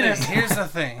the penis. Here's the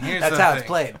thing. That's how it's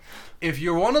played. If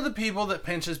you're one of the people that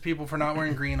pinches people for not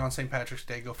wearing green on St. Patrick's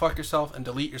Day, go fuck yourself and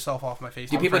delete yourself off my Facebook.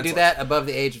 Do people do that above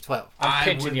the age of 12? I'm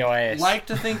pinching your ass. Like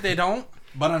to think they don't,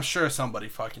 but I'm sure somebody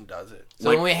fucking does it. So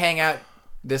when we hang out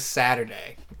this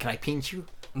Saturday, can I pinch you?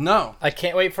 No, I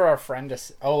can't wait for our friend to...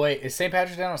 Oh, wait. Is St.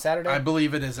 Patrick's Day on Saturday? I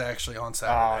believe it is actually on Oh,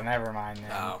 Saturday. never mind then.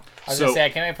 Oh. I was So- going to say, I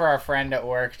can't wait for our friend at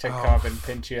work to come up and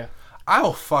pinch you.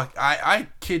 I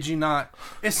kid you not.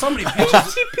 If somebody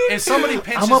pinches gonna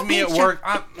me at pinch you. work,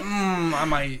 I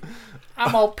might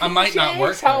I not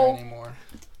work there anymore.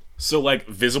 So, like,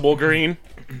 visible green?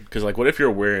 Because, like, what if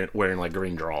you're wearing like,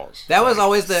 green drawers? That was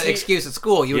always the excuse at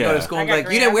school. You would go to Yeah. school I and be got like,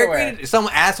 green you didn't wear underwear. green. Some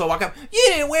asshole walk up, you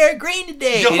didn't wear green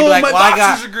today. Yo, And you'd be like, my well,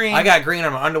 boxers are green. I got green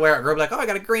on my underwear. A girl would be like, oh, I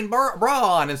got a green bra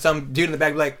on. And some dude in the back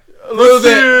would be like, Let's prove see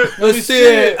it. it. Let's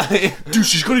see it. Dude,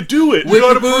 she's gonna do it. Whip We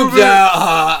your gotta prove boobs it.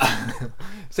 out.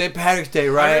 St. Patrick's Day, I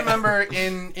right? remember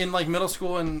in like middle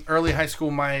school and early high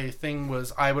school, my thing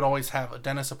was I would always have a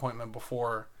dentist appointment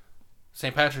before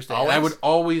St. Patrick's Day. And I Always? would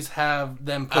always have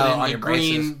them put Oh, in on the your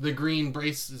braces. green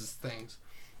braces things.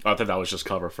 I thought that was just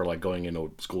cover for, like, going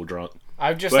into school drunk. I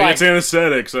would just Like, like... it's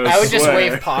anesthetics, I would just swear.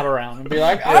 wave pot around and be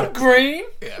like, I'm green.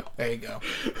 Yeah, there you go.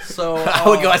 So I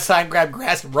would go outside and grab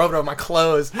grass and rub it on my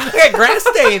clothes. I got grass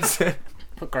stains.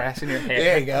 Put grass in your hair.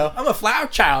 There you go. I'm a flower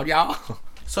child, y'all.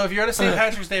 So if you're at a St.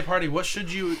 Patrick's Day party, what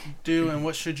should you do and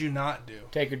what should you not do?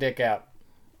 Take your dick out.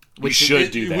 We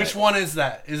should do that. Which one is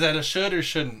that? Is that a should or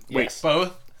shouldn't? Yes.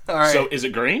 Both? All right. So, is it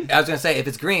green? I was going to say, if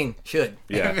it's green, should.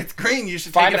 Yeah. If it's green, you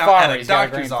should Find take it a out farmer, at a he's got a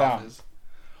doctor's green thumb. office.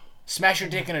 Smash your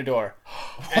dick in a door.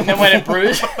 And then when it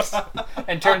bruises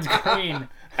and turns green.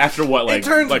 After what, like, It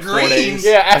turns like 4 green. days?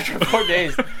 Yeah, after 4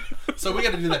 days. So we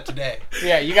got to do that today.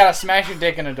 Yeah, you gotta smash your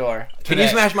dick in a door. Can you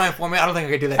smash mine for me? I don't think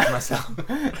I could do that to myself.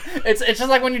 It's just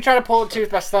like when you try to pull a tooth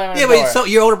by slamming Yeah, a door. but so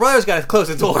your older brother's got to close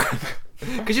the door.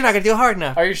 Because you're not going to do it hard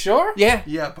enough. Are you sure? Yeah.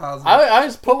 Yeah, positive. I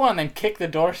just put one and then kick the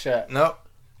door shut. Nope.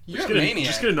 You're a Just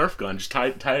maniac. get a Nerf gun. Just tie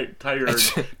your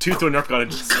tooth to a Nerf gun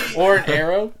and just... Or an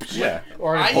arrow. Yeah.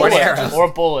 Or I a bullet. used to just- Or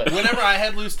a bullet. Whenever I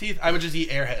had loose teeth, I would just eat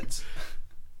airheads.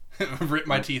 Rip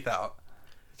my teeth out.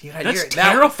 Dude, That's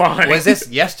terrifying. Was this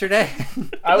yesterday? When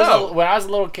I was a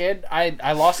little kid,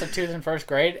 I lost a tooth in first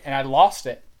grade, and I lost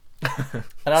it. And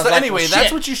I was So like, anyway, "Shit."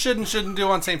 that's what you should and shouldn't do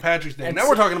on St. Patrick's Day. And Now so-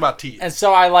 we're talking about teeth. And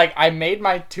so I made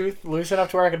my tooth loose enough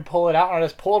to where I could pull it out, and I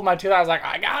just pulled my tooth out. I was like,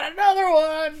 I got another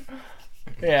one.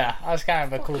 Yeah, I was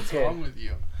kind of a cool What's kid. wrong with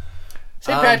you?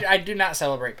 St. Patrick, I do not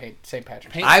celebrate St.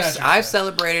 Patrick's Day. Paint I've Patrick's Day.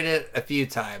 celebrated it a few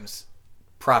times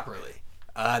properly.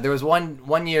 There was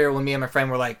one year when me and my friend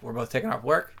were like, we're both taking off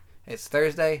work. It's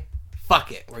Thursday.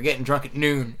 Fuck it. We're getting drunk at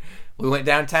noon. We went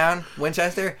downtown,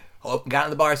 Winchester. Got in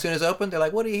the bar as soon as it opened. They're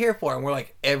like, what are you here for? And we're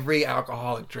like, every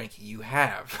alcoholic drink you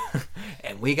have.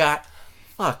 And we got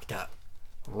fucked up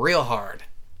real hard.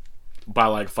 By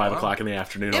like 5 o'clock in the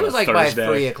afternoon. It on was a like Thursday. by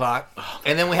 3 o'clock.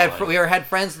 And then we had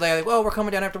friends. They're like, well, we're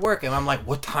coming down after work. And I'm like,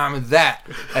 what time is that?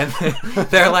 And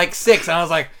they're like 6. And I was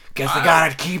like, guess I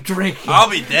gotta keep drinking. I'll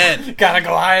be dead. Gotta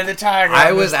go high in the tiger. I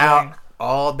on was this out thing.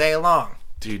 all day long.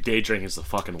 Dude, day drinking is the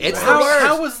fucking It's worst. the worst.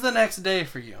 How was the next day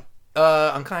for you?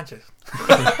 Unconscious.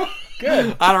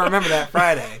 Good. I don't remember that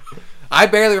Friday. I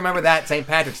barely remember that St.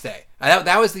 Patrick's Day.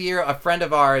 That was the year a friend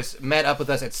of ours met up with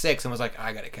us at 6 and was like,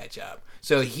 I gotta catch up.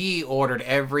 So he ordered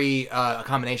every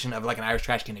combination of like an Irish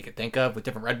trash can he could think of with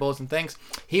different Red Bulls and things.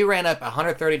 He ran up a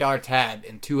 $130 tab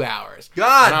in 2 hours.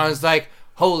 God! And I was like,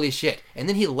 holy shit. And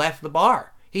then he left the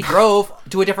bar. He drove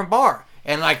to a different bar.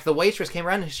 And like the waitress came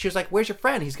around and she was like, where's your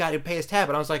friend? He's got to pay his tab.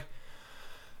 And I was like,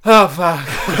 oh fuck.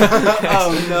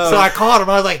 Oh no. So I called him.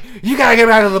 I was like, you gotta get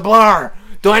back to the bar.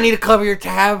 Do I need to cover your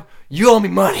tab? You owe me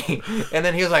money. And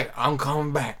then he was like, I'm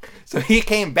coming back. So he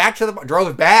came back to the bar,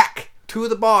 drove back to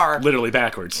the bar. Literally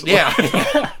backwards. Yeah.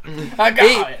 I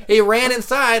got it. He ran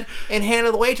inside and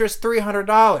handed the waitress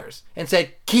 $300 and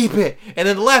said, keep it. And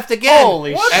then left again.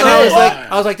 Holy And shit.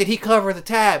 I was like, did he cover the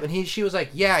tab? And she was like,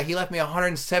 yeah, he left me a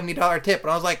 $170 tip. And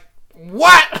I was like,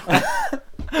 what?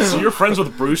 So you're friends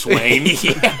with Bruce Wayne?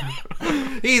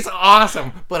 Yeah. He's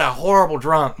awesome, but a horrible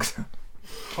drunk.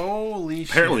 Holy shit.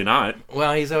 Apparently not.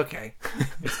 Well, he's okay.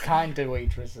 It's kind to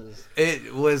waitresses.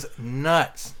 It was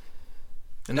nuts.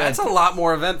 And That's a lot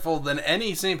more eventful than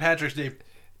any St. Patrick's Day.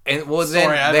 And well, story then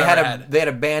I've they ever had had. they had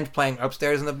a band playing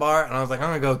upstairs in the bar, and I was like, I'm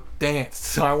gonna go dance.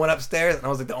 So I went upstairs, and I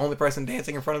was like the only person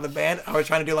dancing in front of the band. I was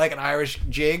trying to do like an Irish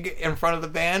jig in front of the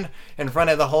band, in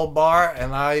front of the whole bar,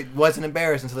 and I wasn't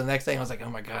embarrassed until the next day. I was like, oh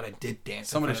my god, I did dance.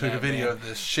 in Somebody front took a of that video band. of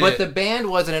this shit. But the band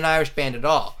wasn't an Irish band at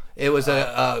all. It was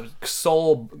a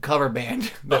soul cover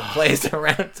band that plays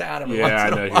around town every once Yeah, I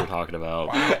in a know who while. you're talking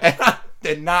about. And I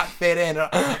did not fit in.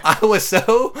 I was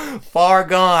so far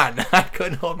gone. I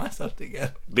couldn't hold myself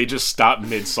together. They just stop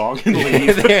mid-song and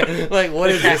leave. They're like, what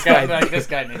is this guy? Like, this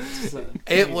guy needs It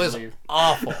needs was to leave.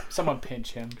 awful. Someone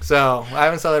pinch him. So I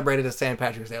haven't celebrated a St.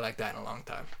 Patrick's Day like that in a long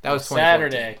time. That was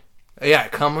 2014. Saturday. Yeah,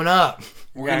 coming up.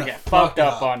 We're gonna get fucked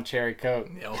up on Cherry Coke.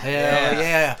 Oh hell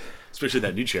yeah! Especially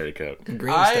that new cherry coke.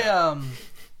 Green stuff.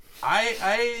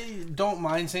 I don't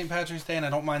mind St. Patrick's Day, and I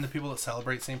don't mind the people that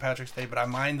celebrate St. Patrick's Day, but I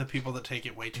mind the people that take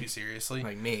it way too seriously.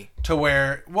 Like me. To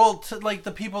where, well, to like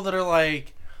the people that are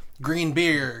like green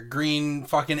beer, green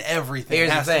fucking everything. Here's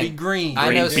It the has to thing. be green. I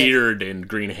Green know- beard and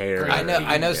green hair. I know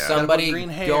Yeah. somebody Green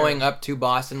hair. going up to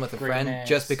Boston with a Green friend ass.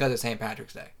 just because it's St.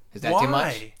 Patrick's Day. Is that Why? too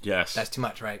much? Yes. That's too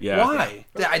much, right? Yeah. Why?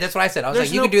 Yeah, that's what I said. I was There's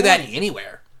like, you no can do that point.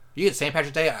 anywhere. You get St.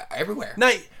 Patrick's Day everywhere.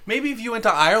 Now, maybe if you went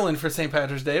to Ireland for St.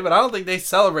 Patrick's Day, but I don't think they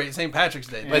celebrate St. Patrick's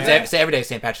Day. But Yeah. it's every day is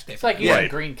St. Patrick's Day. It's like Yeah. using Right.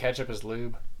 green ketchup as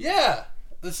lube. Yeah.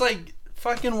 It's like,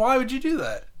 fucking, why would you do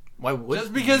that? Why would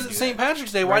Just because you it's do St. that?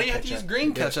 Patrick's Day, why Red do you have to use ketchup.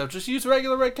 green ketchup? Just use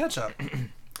regular red ketchup.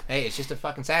 Hey, it's just a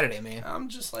fucking Saturday, man. I'm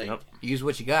just like, Yep. Use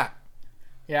what you got.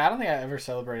 Yeah, I don't think I ever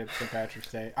celebrated St. Patrick's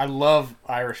Day. I love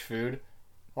Irish food.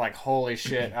 Like, holy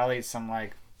shit. I'll eat some,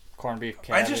 like, corned beef I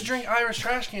cabbage. just drink Irish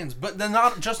trash cans, but then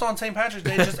not just on St. Patrick's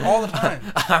Day, just all the time.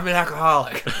 I'm an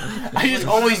alcoholic. I just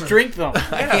always drink them.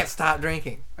 I can't stop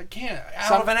drinking. I can't. Out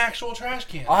Some- of an actual trash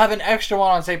can. I'll have an extra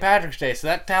one on St. Patrick's Day, so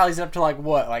that tallies up to, like,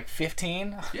 what, like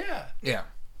 15? Yeah. Yeah.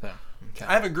 So, okay.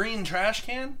 I have a green trash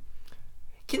can.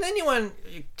 Can anyone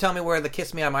tell me where the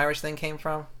 "Kiss Me I'm Irish" thing came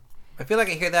from? I feel like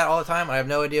I hear that all the time. I have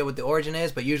no idea what the origin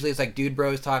is, but usually it's like dude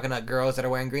bros talking to girls that are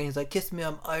wearing green. He's like, "Kiss me,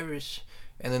 I'm Irish,"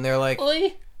 and then they're like,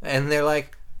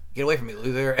 "Get away from me,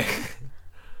 loser."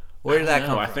 Where did that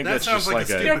come I from? think That that's sounds just like like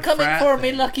a a. stupid frat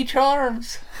thing. Lucky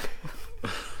Charms.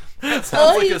 That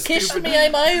sounds like a stupid...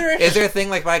 I'm Irish. Is there a thing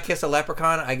like if I kiss a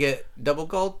leprechaun, I get double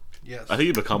gold? Yes. I think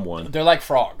you become one. They're like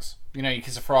frogs. You know, you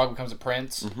kiss a frog, it becomes a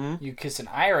prince. You kiss an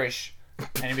Irish,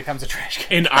 and he becomes a trash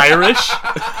can. In Irish?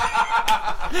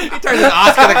 He turns into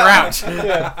Oscar the Grouch.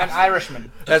 An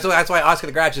Irishman. That's why Oscar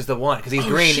the Grouch is the one because he's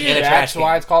green Shit, in a trash that's can.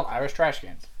 why it's called Irish trash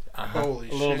cans. Holy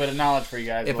A little shit. bit of knowledge for you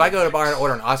guys. If I go to a bar and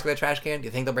order an Oscar the trash can, do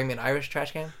you think they'll bring me an Irish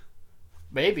trash can?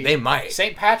 Maybe. They might.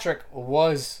 St. Patrick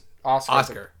was Oscar.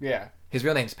 Oscar. Yeah. His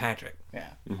real name's Patrick. Yeah.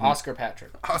 Oscar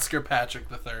Patrick. Oscar Patrick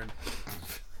III.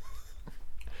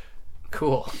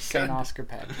 Cool. St. Oscar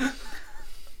Patrick.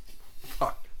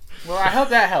 Fuck. Well, I hope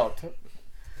that helped.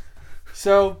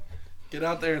 So, Get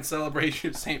out there and celebrate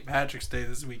your St. Patrick's Day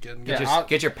this weekend. Yeah. Just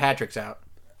get your Patricks out.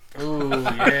 ooh,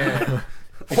 yeah.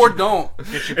 Or don't.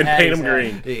 Get your And paint patties them out.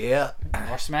 green. Yeah.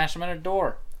 Or smash them in a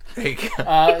door. There you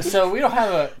go. So we don't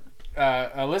have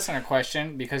a listener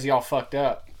question because y'all fucked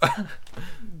up.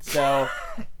 So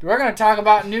we're gonna talk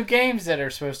about new games that are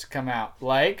supposed to come out,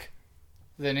 like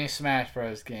the new Smash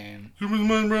Bros. Game.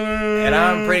 And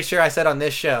I'm pretty sure I said on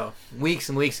this show weeks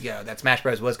and weeks ago that Smash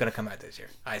Bros. Was going to come out this year.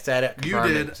 I said it. You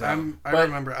confirmed did. it, so. I But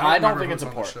remember. I don't remember think who it's a was on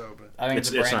the port. show, but I think It's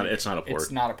a brand new not a game. port.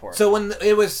 It's not a port. So when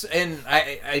it was in,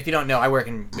 if you don't know, I work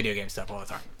in video game stuff all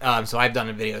the time. So I've done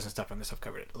videos and stuff on this. I've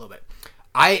covered it a little bit.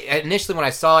 I initially when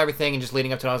I saw everything and just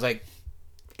leading up to it, I was like,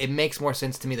 it makes more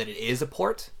sense to me that it is a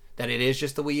port, that it is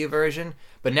just the Wii U version.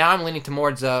 But now I'm leaning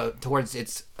towards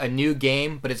it's a new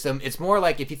game, but it's more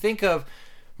like if you think of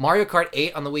Mario Kart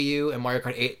 8 on the Wii U and Mario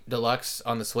Kart 8 Deluxe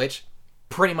on the Switch,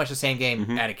 pretty much the same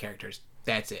game, added characters.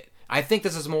 That's it. I think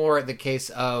this is more the case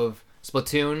of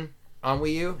Splatoon on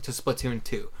Wii U to Splatoon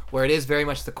 2, where it is very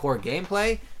much the core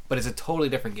gameplay, but it's a totally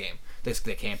different game. The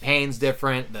campaign's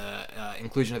different, the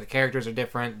inclusion of the characters are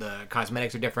different, the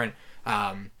cosmetics are different.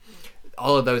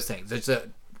 all of those things. It's a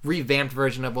revamped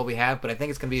version of what we have, but I think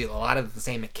it's going to be a lot of the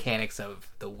same mechanics of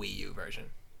the Wii U version.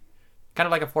 Kind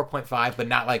of like a 4.5, but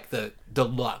not like the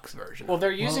deluxe version. Well,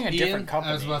 they're using a different Ian,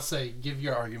 company. I was about to say, give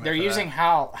your argument. They're for using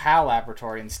that. HAL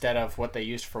Laboratory instead of what they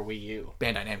used for Wii U.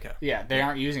 Bandai Namco. Yeah, they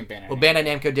aren't using Bandai. Well, Namco.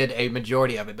 Bandai Namco did a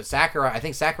majority of it, but I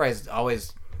think Sakurai has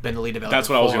always been the lead developer. That's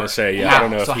what I was for gonna say, yeah, HAL. I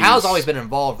don't know So if HAL's he's- always been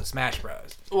involved with Smash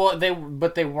Bros. Well, they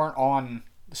weren't on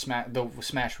the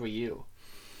Smash Wii U.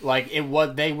 Like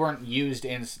they weren't used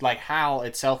in like HAL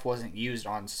itself wasn't used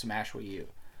on Smash Wii U.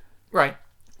 Right.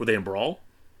 Were they in Brawl?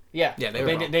 Yeah, Yeah,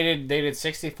 they did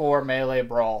 64 Melee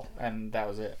Brawl, and that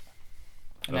was it.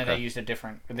 And then Okay. they used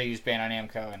they used Bandai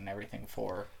Namco and everything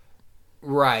for.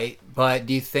 Right, but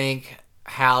do you think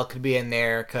HAL could be in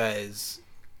there because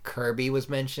Kirby was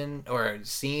mentioned or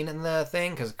seen in the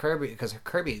thing? Because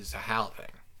Kirby's a HAL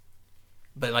thing.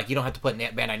 But like, you don't have to put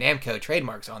Bandai Namco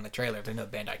trademarks on the trailer if there's no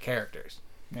Bandai characters.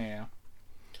 Yeah,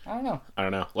 I don't know. I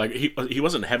don't know. Like he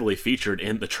wasn't heavily featured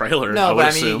in the trailer. No, I would but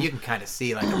I mean, assume. you can kind of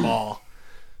see like a ball,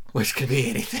 which could be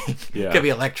anything. Yeah. Could be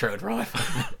Electrode, for all I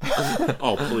fucking know.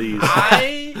 Oh please.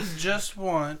 I just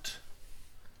want,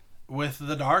 with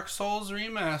the Dark Souls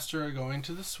remaster going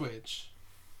to the Switch,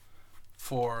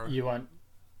 for You want?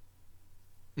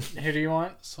 Who do you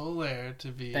want? Solaire to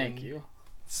be Thank in you.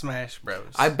 Smash Bros.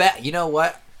 I bet, you know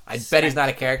what? I bet he's not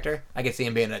a character. I could see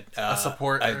him being a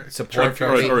support- a support Trophy.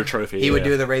 trophy. Or a trophy, He would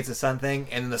yeah. do the Raids of Sun thing,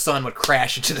 and the sun would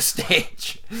crash into the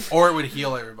stage. Or it would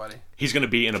heal everybody. He's gonna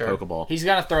be in a Sure. Pokeball. He's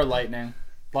gonna throw lightning.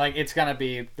 Like it's gonna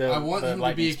be the. I want the him to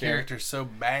lightning be a spear. character so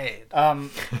bad.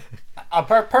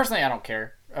 Personally, I don't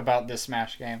care about this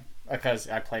Smash game because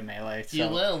I play Melee.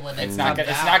 So when it's not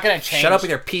gonna change. Shut up with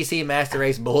your PC Master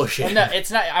Race bullshit. No,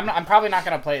 it's not. I'm probably not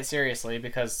gonna play it seriously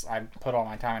because I put all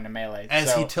my time into Melee.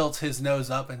 As so, he tilts his nose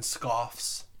up and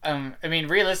scoffs. I mean,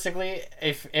 realistically,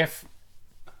 if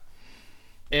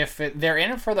they're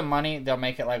in it for the money, they'll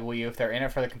make it like Wii U. If they're in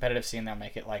it for the competitive scene, they'll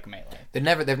make it like Melee. They've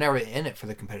never been in it for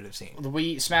the competitive scene.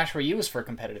 The Smash Wii U is for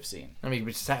competitive scene. I mean,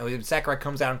 when Sakurai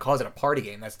comes out and calls it a party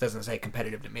game, that doesn't say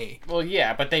competitive to me. Well,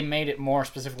 yeah, but they made it more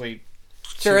specifically.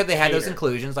 Sure, they had those cater.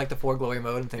 inclusions like the 4 Glory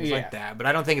mode and things Yeah. like that, but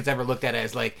I don't think it's ever looked at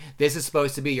as like, this is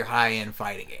supposed to be your high-end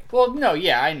fighting game. Well, no,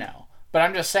 yeah, I know. But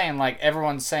I'm just saying, like,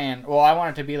 everyone's saying, well, I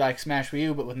want it to be like Smash Wii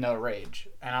U, but with no rage.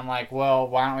 And I'm like, well,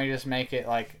 why don't we just make it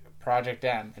like Project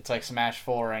M? It's like Smash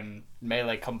 4 and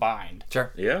Melee combined.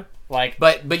 Sure. Yeah. Like,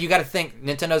 But you got to think,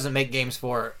 Nintendo doesn't make games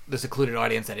for the secluded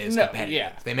audience that is No, competitive.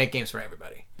 yeah. They make games for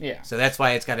everybody. yeah. So that's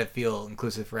why it's got to feel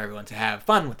inclusive for everyone to have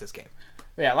fun with this game.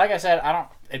 Yeah, like I said,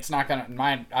 it's not gonna,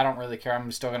 I don't really care.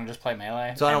 I'm still gonna just play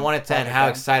Melee. So I don't and want it to end. Project How M.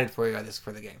 excited for you are this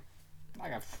for the game?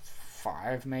 Like a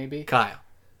 5, maybe. Kyle,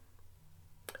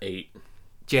 8.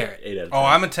 Jared. 8 out of 10. Oh,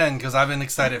 I'm a 10 because I've been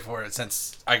excited for it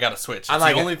since I got a Switch. It's I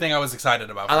like the it. only thing I was excited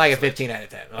about. I for like the a Switch. 15 out of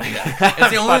 10. It's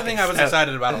the only thing I was So-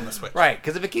 excited about on the Switch. Right,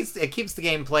 because if it keeps the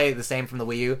gameplay the same from the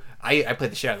Wii U, I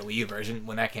played the shit out of the Wii U version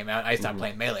when that came out. I stopped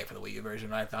playing Melee for the Wii U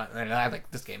version. I thought, and I like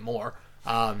this game more,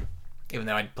 even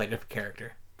though I played a different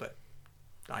character. But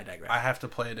I digress. I have to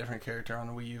play a different character on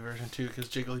the Wii U version too because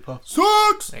Jigglypuff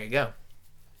sucks. There you go.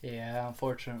 Yeah,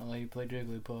 unfortunately, you play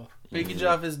Jigglypuff. Biggie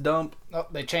Juff is dump. Oh,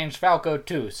 they changed Falco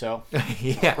too, so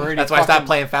Yeah, Pretty that's why I stopped fucking-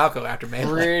 playing Falco after Melee.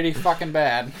 pretty fucking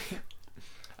bad.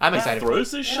 I'm excited for it.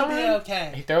 Throws this shine. He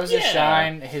okay. throws his Yeah.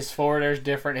 shine. His forward air is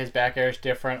different. His back air is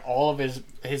different. All of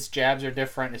his jabs are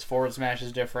different. His forward smash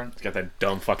is different. Got that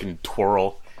dumb fucking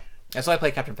twirl. That's why I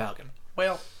play Captain Falcon.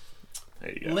 Well,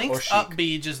 There you go. Link's Sheik. up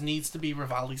B just needs to be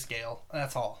Rivali's scale.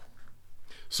 That's all.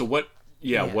 So what?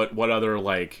 Yeah. Yeah. What other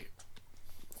like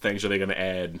things are they going to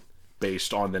add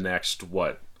based on the next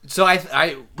what? So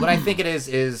what I think it is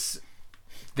this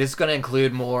is going to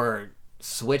include more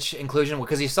Switch inclusion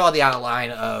because you saw the outline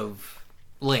of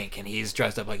Link and he's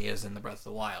dressed up like he is in the Breath of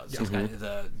the Wild. So he's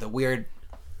got the weird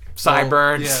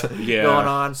sideburns Yeah. going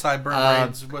on. Sideburn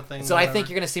raids, what things. So I think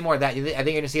you're going to see more of that. I think you're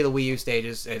going to see the Wii U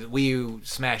stages, Wii U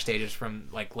Smash stages from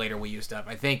like later Wii U stuff.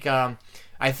 I think, like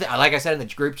I said in the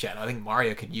group chat, I think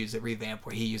Mario could use a revamp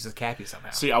where he uses Cappy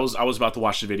somehow. See, I was about to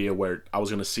watch the video where I was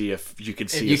going to see if you could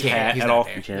see You his can't. hat He's at not all.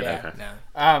 there. You can't. Yeah. Okay.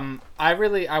 No.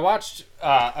 I watched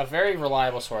a very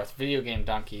reliable source, Video Game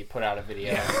Donkey, put out a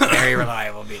video. Very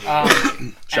reliable video.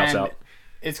 Shouts and out.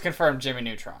 It's confirmed Jimmy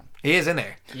Neutron. he is in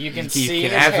there. You can You see can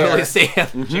his absolutely hair. see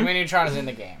him. Jimmy Neutron is in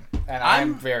the game, and I'm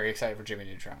I'm very excited for Jimmy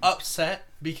Neutron. upset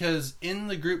because in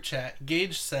the group chat,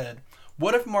 Gage said,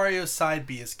 "What if Mario's side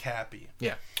B is Cappy?"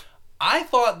 Yeah. I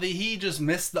thought that he just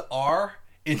missed the R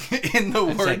in the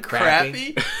word said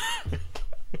crappy. crappy.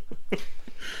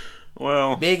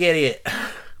 Well, Big idiot.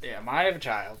 Yeah, mind of a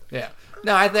child. Yeah.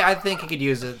 No, I think he could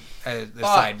use the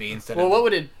side B instead Well, of.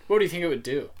 what do you think it would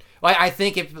do? Well, I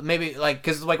think if maybe like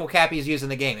because like what Cappy is used in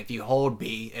the game, if you hold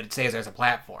B, it says there's a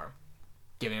platform,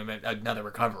 giving him another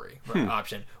recovery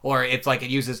option. Or it's like it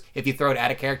uses if you throw it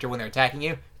at a character when they're attacking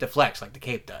you, deflects like the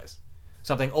cape does,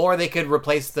 something. Or they could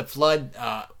replace the flood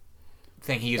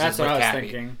thing he uses That's with what I was Cappy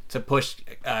thinking. to push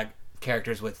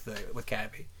characters with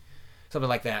Cappy, something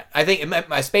like that. I think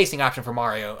my spacing option for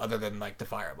Mario, other than like the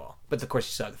fireball, but of course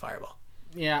you still have the fireball.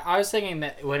 Yeah, I was thinking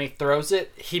that when he throws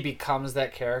it, he becomes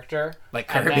that character.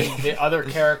 Like and Kirby. then the other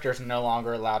character's no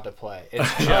longer allowed to play. It's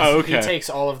just okay. he takes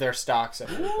all of their stocks. And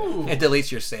everything. It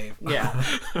deletes your save. Yeah,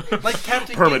 Like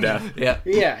Captain Permadeath. Ginyu. Yeah.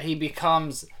 yeah, he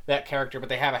becomes that character, but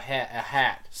they have a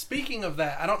hat. Speaking of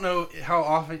that, I don't know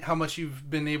how much you've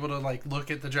been able to like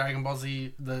look at the Dragon Ball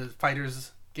Z, the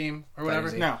Fighters game or whatever.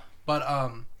 Fighters Z. No,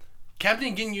 But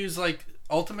Captain Ginyu's like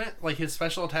ultimate, like his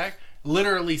special attack,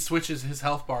 literally switches his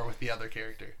health bar with the other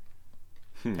character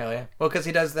Hell yeah. Well, because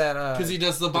he does that. because he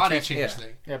does the body trans- change yeah.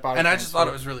 thing. yeah, body. And I just transfer. thought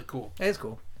it was really cool. It is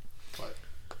cool. But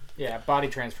Yeah, body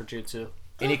transfer jutsu.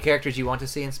 Any characters you want to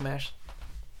see in Smash?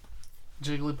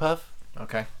 Jigglypuff,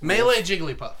 Okay. Melee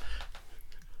Jigglypuff.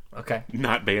 Okay.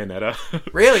 Not Bayonetta.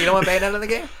 Really? You don't want Bayonetta in the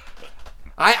game?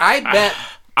 I bet,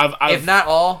 I've if not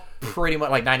all, pretty much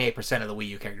like 98% of the Wii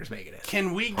U characters make it in.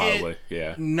 Can we get probably,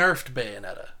 yeah. nerfed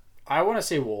Bayonetta? I want to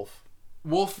see Wolf.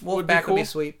 Wolf would be Wolfpack cool. would be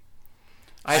sweet.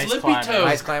 Ice Slippy Climber. Toad.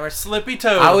 Ice Climbers. Slippy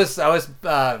Toad. I was fucking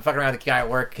around with the guy at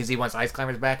work because he wants Ice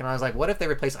Climbers back, and I was like, what if they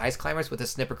replace Ice Climbers with the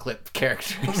Snipper Clip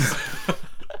characters?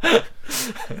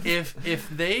 If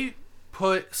they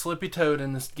put Slippy Toad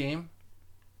in this game,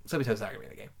 Slippy Toad's not gonna be in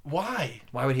the game. why?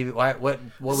 Why would he? What would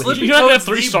Slippy he? You have to have Toad's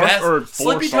 3 the Star best- or 4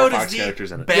 Slippy Star Toad is Fox the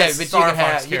characters in it. best Yeah, but you Star can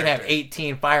Fox have character.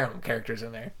 18 Fire Emblem characters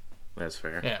in there. That's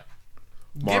fair. Yeah.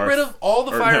 Get Marth, rid of all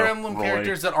the or Fire no, Emblem Roy.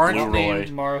 characters that aren't Blue Roy. named.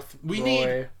 Marth. We Roy,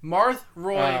 need Marth,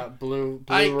 Roy. Blue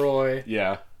Ike. Roy.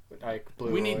 Yeah. Ike,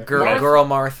 Blue We Roy. need Girl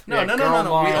Marth.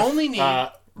 no. We only need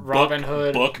Robin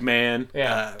Hood. Bookman.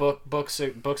 Yeah, Books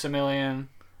a Million.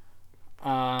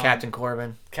 Captain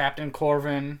Corbin. Captain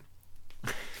Corvin.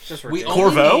 It's just we ridiculous.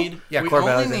 only Corvo? need Yeah, we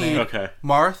Corvo's only in need there. Okay.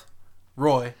 Marth,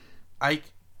 Roy,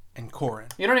 Ike, and Corrin.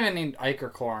 You don't even need Ike or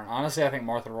Corn. Honestly, I think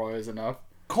Martha Roy is enough.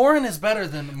 Corrin is better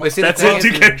than Wait, see, That's the it.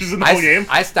 thing 2 is- characters in the whole game.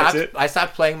 I stopped. That's it? I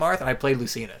stopped playing Marth and I played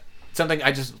Lucina.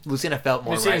 Lucina felt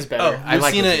more Lucina's right. better. I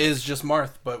like Lucina Lucina. is just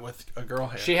Marth, but with a girl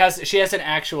hair. She has an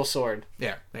actual sword.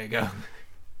 Yeah, there you go.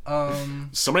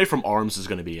 Somebody from ARMS is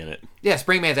going to be in it. Yeah,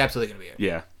 Springman's absolutely gonna be it.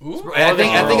 Yeah. Ooh. And I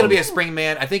think Oh. it'll be a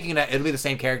Springman. I think it'll be the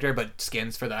same character, but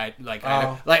skins for the like.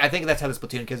 Oh. Like I think that's how the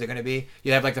Splatoon kids are gonna be.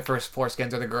 You have like the first 4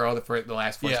 skins are the girl, the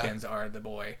last 4 Yeah. skins are the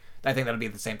boy. I think that'll be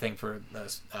the same thing for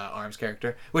the Arms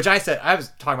character. Which I was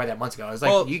talking about that months ago. I was like,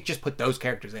 Well- you just put those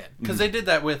characters in. Because they did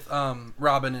that with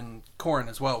Robin and Corrin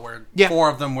as well, where Yeah. 4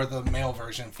 of them were the male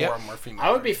version, 4 Yep. of them were female.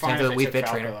 I would be fine Same if for they the took Wii Fit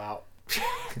Falco trainer. out.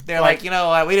 They're like, you know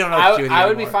what? We don't know what to do with you I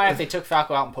would be anymore. fine if they took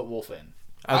Falco out and put Wolf in.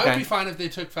 I would Okay. be fine if they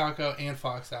took Falco and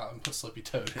Fox out and put Slippy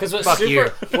Toad in. Because Fuck you.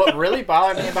 what really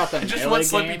bothered me about the I just Melee want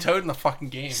Slippy game. Toad in the fucking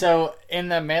game. So in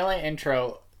the Melee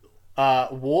intro,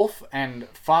 Wolf and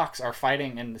Fox are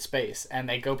fighting in the space, and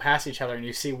they go past each other, and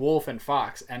you see Wolf and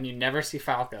Fox, and you never see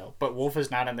Falco, but Wolf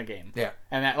is not in the game. Yeah.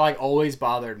 And that like always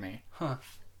bothered me.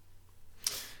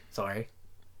 Sorry.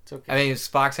 It's okay. I mean,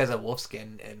 Fox has a wolf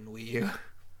skin in Wii U.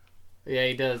 Yeah,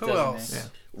 he does. Who doesn't else? He? Yeah.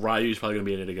 Ryu's probably going to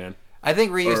be in it again. I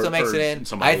think Ryu Or- still makes or it in.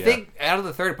 somebody, I yeah. think out of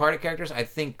the third-party characters, I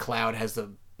think Cloud has the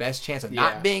best chance of Yeah.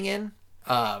 not being in.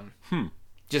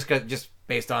 Just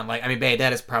based on like, I mean,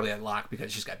 Bayonetta is probably a lock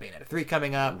because she's got Bayonetta 3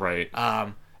 coming up. Right.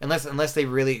 Unless they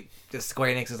really, just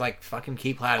Square Enix is like, fucking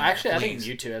keep Cloud in Actually, there, I think please.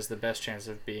 Mewtwo has the best chance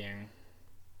of being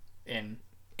in.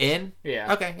 In?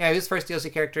 Yeah. Okay, yeah, his first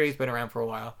DLC character. He's been around for a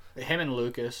while. Him and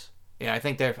Lucas. Yeah, I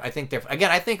think they're again.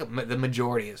 I think the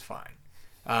majority is fine.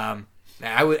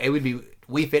 It would be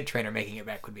Wii Fit Trainer making it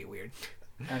back would be weird.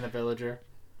 And the Villager.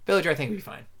 Villager, I think would be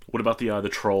fine. What about the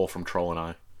troll from Troll and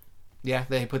I? Yeah,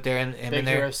 they put him Big in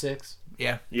there. Hero 6.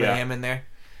 Yeah, put Yeah. him in there.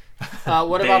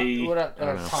 What I don't about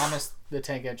know. Thomas the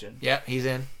Tank Engine? Yeah, he's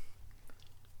in.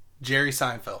 Jerry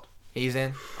Seinfeld. He's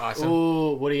in. Awesome.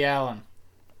 Ooh, Woody Allen.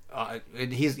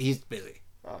 He's busy.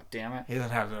 Oh, damn it. He doesn't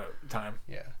have the time.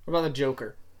 Yeah. What about the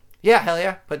Joker? Yeah, hell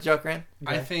yeah. Put Joker in.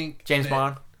 I think James that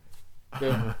Bond.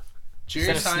 The- Jerry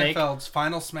Instead of Snake? Seinfeld's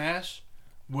final smash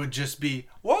would just be,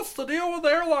 "What's the deal with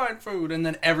airline food?" And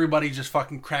then everybody just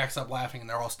fucking cracks up laughing and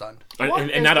they're all stunned. What And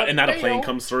is not the a plane deal?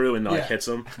 comes through and like Yeah. hits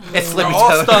him. It's They're Slippy all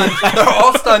Toad. stunned. They're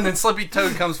all stunned, and Slippy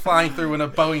Toad comes flying through, and a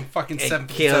Boeing fucking It 757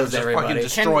 kills just everybody. fucking Can-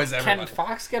 destroys Can everybody.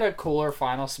 Fox get a cooler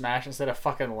final smash instead of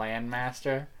fucking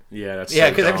Landmaster? Yeah, that's Yeah, so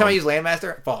because every time I dumb. use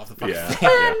Landmaster, fall off the fucking Yeah. thing.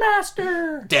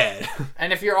 Landmaster! Dead.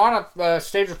 And if you're on a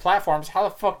stage with platforms, how the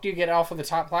fuck do you get off of the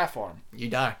top platform? You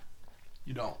die.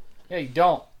 You don't. Yeah, you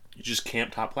don't. You just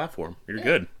camp top platform. You're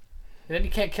good. And then you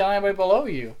can't kill anybody below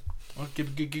you. Well,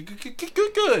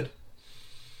 good.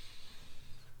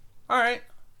 All right.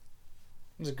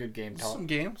 It was a good game, Some Tom.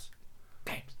 games.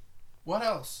 Games. What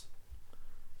else?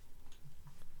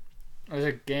 There's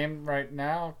a game right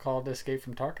now called Escape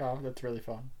from Tarkov that's really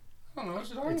fun. I don't know what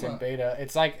you're talking It's in about. beta.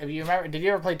 It's like, if you remember, did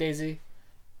you ever play DayZ?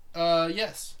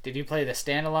 Yes. Did you play the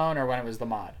standalone or when it was the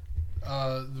mod?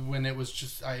 When it was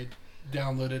just I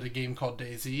downloaded a game called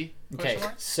DayZ. Okay,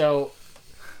 so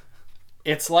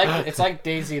it's like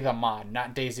DayZ the mod,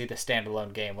 not DayZ the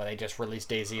standalone game where they just released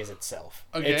DayZ as itself.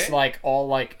 Okay. It's like all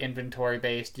like inventory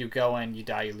based. You go in, you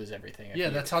die, you lose everything. Yeah,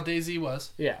 that's how DayZ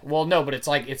was. Yeah, well, no, but it's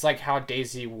like how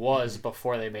DayZ was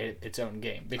before they made it its own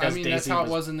game. Because DayZ that's how it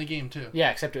was in the game too.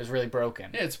 Yeah, except it was really broken.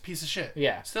 Yeah, it's a piece of shit.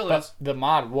 Yeah, Still but is. the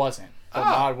mod wasn't. The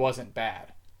mod wasn't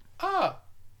bad. Ah.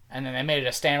 And then they made it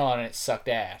a standalone and it sucked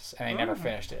ass, and they never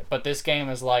finished it. But this game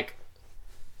is like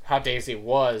how DayZ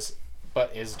was,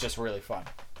 but is just really fun.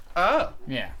 Oh.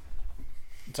 Yeah.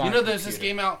 It's You on know, there's this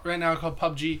computer. game out right now called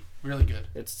PUBG. Really good.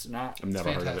 It's not. I've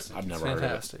never heard of it. Fantastic. I've It's never heard of it.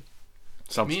 fantastic.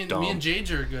 Sounds Me and dumb.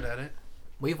 Jade are good at it.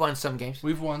 We've won some games.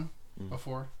 We've won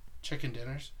before. Chicken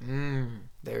dinners.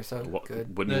 They're so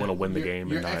good. Wouldn't you want to win the your, game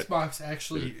Your and not? Xbox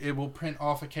actually, it will print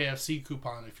off a KFC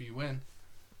coupon if you win.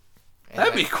 And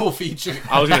That'd be a cool feature.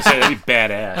 I was gonna say that'd be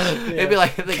badass. It'd be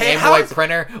like the Game how Boy is-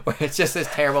 printer where it's just this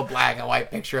terrible black and white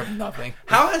picture of nothing.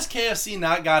 How has KFC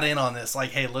not got in on this? Like,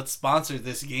 hey, let's sponsor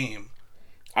this game.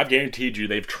 I've guaranteed you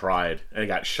they've tried and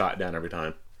got shot down every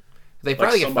time. They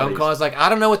probably get phone somebody's- calls like, I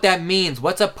don't know what that means.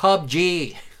 What's a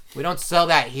PUBG? We don't sell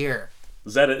that here.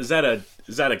 Is that a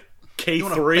You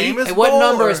want a K3? famous Hey, what bowl,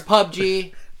 number or- is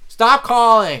PUBG? Stop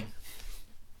calling.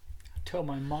 Tell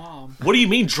my mom. What do you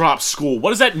mean drop school?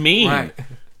 What does that mean? Right.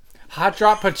 Hot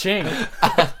drop paching.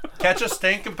 Catch a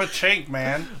stinking pachink,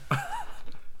 man.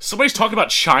 Somebody's talking about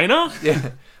China?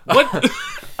 Yeah. What?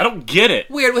 I don't get it.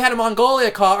 Weird. We had a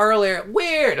Mongolia call earlier.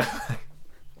 Weird.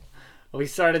 We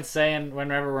started saying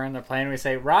whenever we're in the plane, we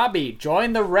say, "Robbie,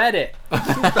 join the Reddit,"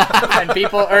 and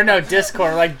people, or no,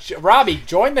 Discord. Like, "Robbie,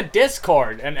 join the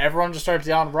Discord," and everyone just starts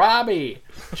yelling, "Robbie,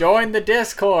 join the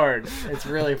Discord." It's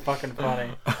really fucking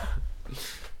funny.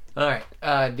 All right.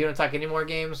 Do you want to talk any more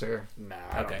games or? No,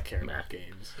 I Okay. don't care about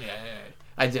games. Yeah.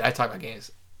 I talk about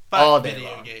games Fuck all day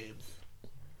video long. games.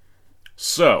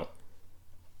 So,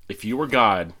 if you were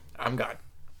God I'm God.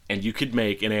 and you could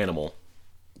make an animal,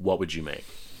 what would you make?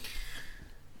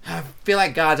 I feel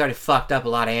like God's already fucked up a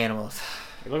lot of animals.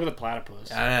 Look at the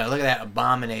platypus. I don't know. Look at that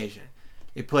abomination.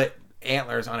 He put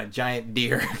antlers on a giant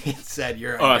deer. He said,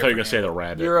 "You're." Oh, I thought you were gonna say the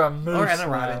rabbit. You're a moose. Or and a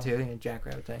rabbit too, a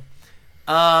jackrabbit thing.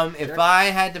 If I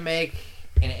had to make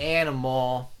an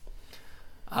animal,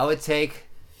 I would take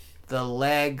the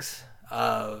legs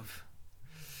of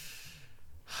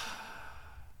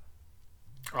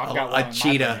I've got one a in my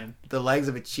cheetah. brain. The legs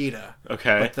of a cheetah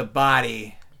Okay. with the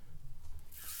body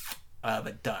of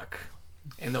a duck.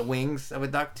 And the wings of a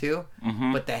duck too.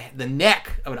 Mm-hmm. But the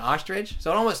neck of an ostrich.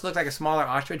 So it almost looks like a smaller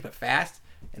ostrich but fast.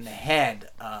 And the head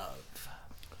of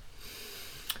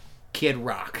Kid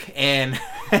Rock. And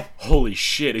Holy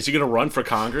shit! Is he gonna run for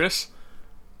Congress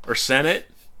or Senate?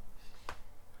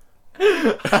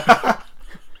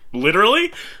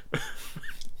 Literally?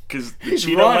 Because the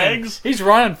cheetah Running. legs. He's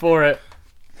running for it.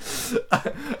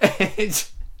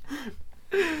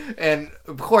 and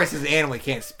of course his animal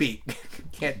can't speak.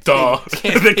 Can't Duh. speak.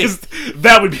 Can't Because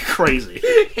that would be crazy.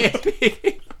 Can't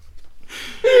speak.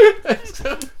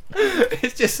 So,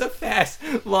 it's just a fast,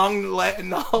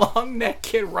 long neck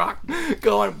Kid Rock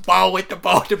going ball with the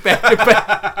ball to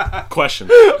back Question: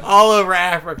 all over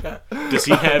Africa. Does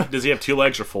he have 2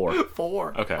 legs or 4?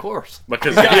 4, Okay. of course.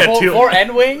 Because Yeah, yeah, 2. four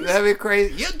end wings. That'd be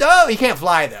crazy. You know, he can't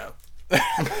fly though.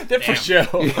 They're for show.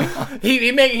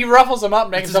 He ruffles them up,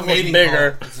 making It's them look mating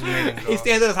bigger. call. It's his mating He call.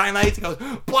 stands on his hind legs and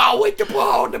goes ball with the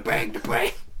ball to bang.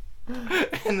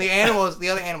 And the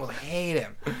other animals hate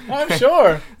him. I'm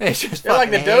sure. They just They're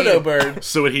like the fucking hate dodo him. bird.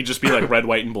 So would he just be like red,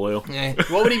 white, and blue? Yeah.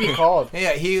 What would he be called?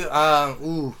 Yeah, he'd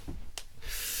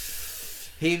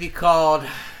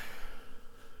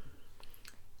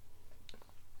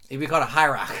be called a High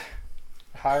Rock.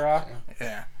 High Rock.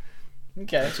 Yeah,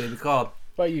 Okay. that's what he'd be called.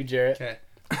 What about you, Jarrett? Okay,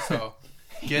 so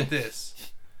get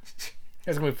this: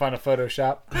 It's gonna be fun to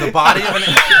Photoshop. the body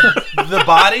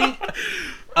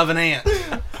of an ant.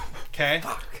 Okay,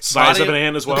 Size Body of an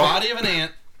ant as well. The body of an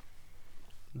ant.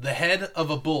 The head of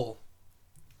a bull.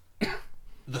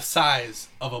 The size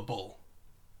of a bull.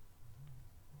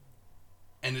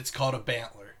 And it's called a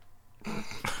bantler.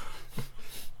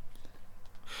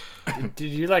 Did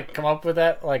you like come up with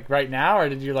that like right now, or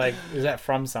did you like? Is that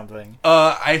from something?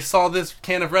 I saw this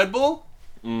can of Red Bull,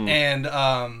 and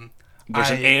There's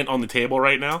an ant on the table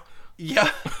right now.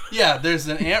 Yeah, there's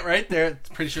an ant right there.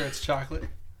 Pretty sure it's chocolate.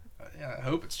 Yeah, I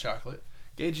hope it's chocolate.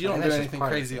 Gage, you I don't think do that's just anything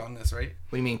part of crazy on this, right?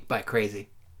 What do you mean by crazy?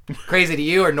 Crazy to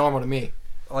you or normal to me?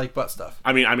 Like butt stuff.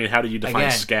 I mean, how do you define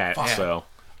Again, scat? fuck. So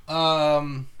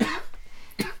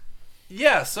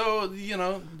Yeah, so,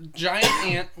 giant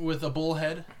ant with a bull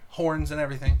head, horns and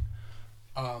everything.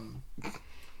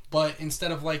 But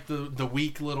instead of like the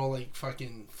weak little like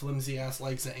fucking flimsy ass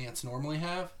legs that ants normally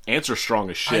have. ants are strong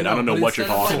as shit. I don't know but what you're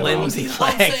instead of, talking like, about. Flimsy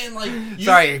I'm legs. saying like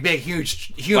Sorry, big,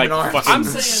 huge human Like arms. fucking I'm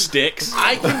saying- sticks.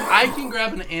 I can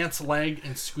grab an ant's leg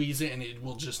and squeeze it and it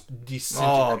will just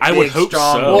disintegrate. I would big, hope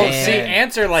strong so. Well, man. see,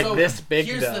 ants are like So, this big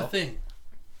Here's though. the thing.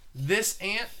 This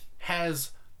ant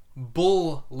has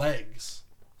bull legs.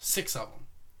 6 of them.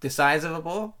 The size of a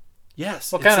bull?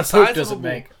 Yes. What it's kind the of poop size does a it bull,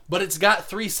 make? But it's got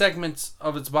 3 segments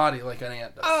of its body like an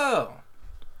ant does. Oh.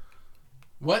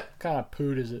 What? What kind of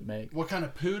poo does it make? What kind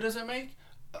of poo does it make?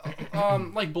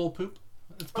 Like bull poop.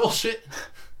 It's bullshit.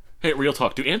 Hey, real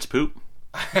talk. Do ants poop?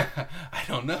 I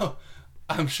don't know.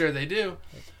 I'm sure they do.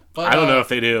 But I don't know if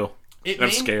they do. it I'm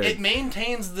scared. It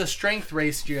maintains the strength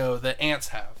ratio that ants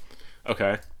have,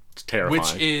 Okay, it's terrifying.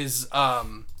 which is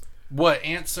what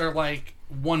ants are like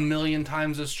 1 million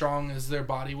times as strong as their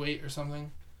body weight or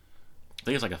something. I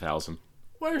think it's like 1,000.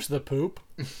 Where's the poop?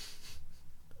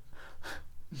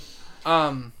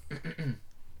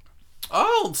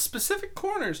 Specific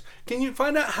corners. Can you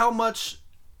find out how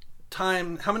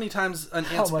many times an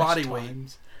How ant's much body times?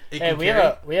 weight? It Hey, can we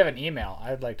carry? have an email.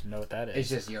 I'd like to know what that is. It's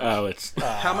just yours. Oh, it's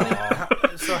How many?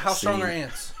 How strong are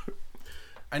ants?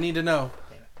 I need to know.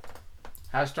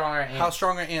 How strong are ants? How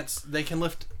strong are ants? They can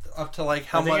lift up to like I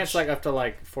how think much? it's like up to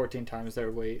like 14 times their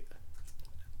weight.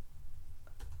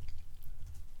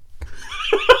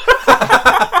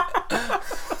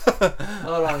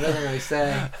 Hold on, it doesn't really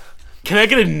say. Can I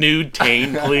get a nude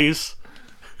Tane, please?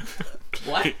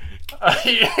 What?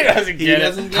 He doesn't He get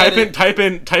doesn't it. get Type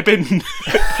in.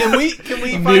 Can we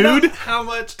find Nude? out how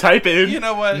much? Type in. You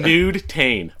know what? Nude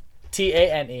Tane.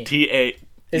 T-A-N-E. T-A.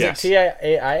 Is yes. it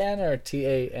T-A-I-N or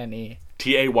T-A-N-E?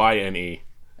 T-A-Y-N-E.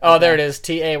 Oh, there it is.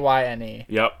 T-A-Y-N-E.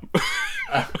 Yep.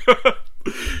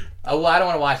 Oh, well, I don't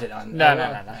want to watch it on. No.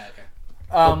 Okay.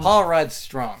 Well, Paul Rudd's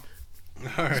strong.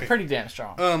 All right. Pretty damn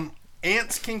strong.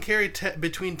 Ants can carry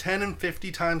between 10 and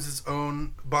 50 times its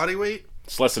own body weight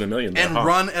It's less than 1 million. Though, and huh?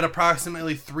 run at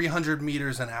approximately 300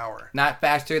 meters an hour. Not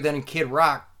faster than Kid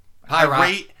Rock. High A Rock.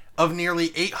 rate of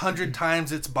nearly 800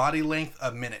 times its body length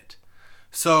a minute.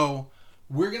 So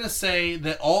we're going to say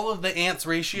that all of the ants'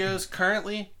 ratios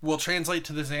currently will translate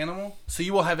to this animal. So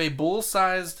you will have a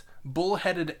bull-sized,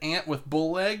 bull-headed ant with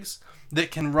bull legs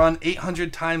that can run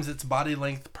 800 times its body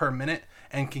length per minute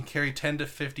and can carry 10 to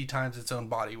 50 times its own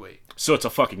body weight. So it's a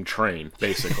fucking train,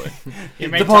 basically. You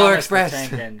the made Polar Thomas Express. The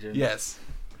tank engine. Yes.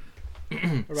 What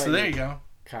about So there you go.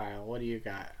 Kyle, what do you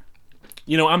got?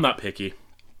 You know, I'm not picky.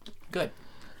 Good.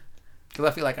 Because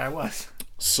I feel like I was.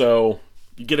 So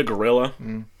you get a gorilla.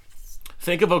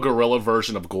 Think of a gorilla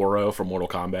version of Goro from Mortal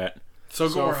Kombat, So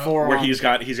So Goro. four where arms.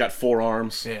 he's got 4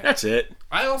 arms. Yeah. That's it.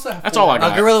 I also have That's four all I arms.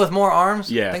 got. A gorilla with more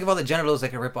arms? Yeah. Think of all the genitals they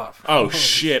could rip off. Oh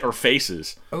shit! Or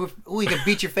faces. Ooh, you could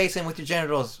beat your face in with your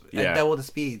genitals Yeah. at double the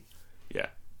speed. Yeah.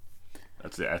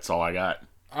 That's it. That's all I got.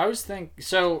 I was thinking.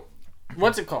 So,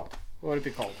 what's it called? What would it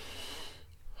be called?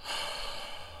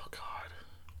 Oh god.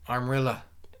 Armrilla.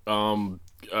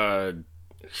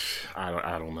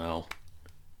 I don't know.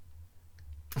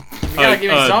 You gotta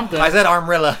give me something. I said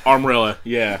Armrilla. Armrilla.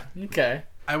 Yeah. Okay.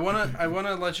 I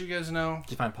wanna let you guys know.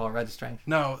 Did you find Paul Rudd's strength?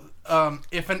 No,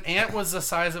 if an ant was the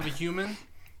size of a human,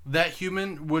 that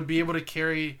human would be able to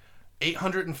carry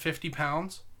 850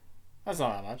 pounds That's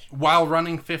not that much. while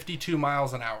running 52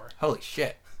 miles an hour. Holy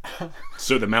shit.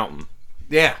 So the mountain.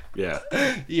 Yeah. Yeah.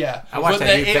 Yeah, I watched but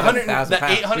that dude pick up 1,000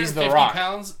 pounds. 850 He's the Rock.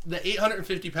 pounds. The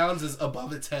 850 pounds is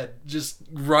above its head, just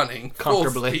running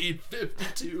Comfortably. full speed,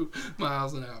 52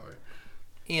 miles an hour.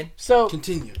 Ian. So,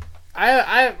 Continue.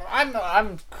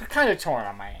 I'm kind of torn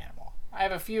on my animal. I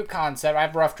have a few concepts. I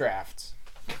have rough drafts.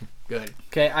 Good.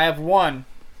 Okay, I have one.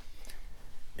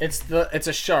 It's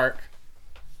a shark,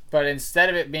 but instead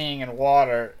of it being in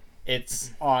water,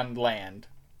 it's on land,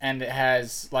 and it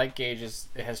has like gauges.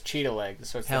 It has cheetah legs,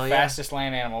 so it's Hell the yeah. fastest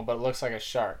land animal, but it looks like a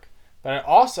shark. But it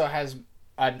also has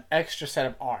an extra set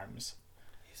of arms.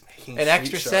 An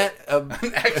extra set of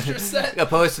An extra set.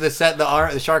 opposed to the set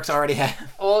the sharks already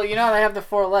have. Well, you know they have the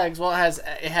 4 legs. Well, it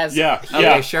has Yeah. Okay,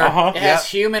 Yeah. sure. Uh-huh. It has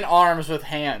human arms with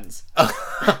hands,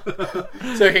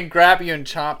 so it can grab you and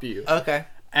chop you. Okay.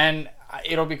 And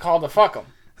it'll be called the fuck 'em.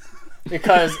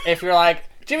 Because if you're like,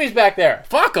 Jimmy's back there,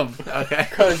 fuck him. Okay.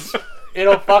 Because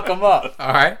it'll fuck him up.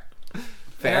 All right.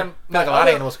 Fair. And I feel like a lot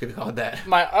of animals could be called that.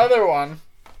 My other one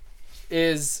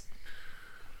is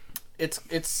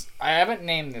it's I haven't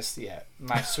named this yet,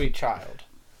 my sweet child.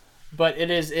 But it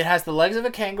has the legs of a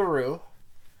kangaroo.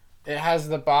 It has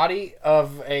the body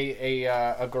of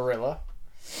a gorilla.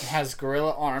 It has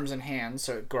gorilla arms and hands,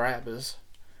 so it grabs.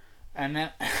 And then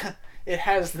it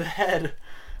has the head.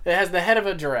 It has the head of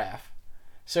a giraffe,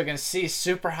 so it can see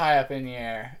super high up in the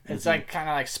air. It's like kind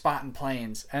of like spotting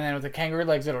planes. And then with the kangaroo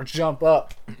legs, it'll jump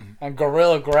up, and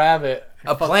gorilla grab it.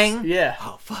 A plane? Yeah.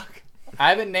 Oh, fuck. I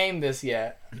haven't named this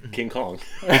yet, King Kong.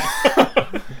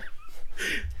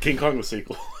 King Kong the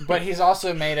sequel. but he's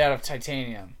also made out of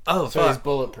titanium, Oh, so he's fuck.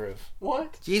 bulletproof.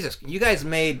 What? Jesus, you guys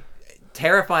made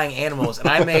terrifying animals, and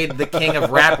I made the king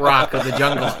of rap rock of the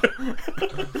jungle.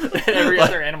 Every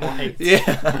other animal hates.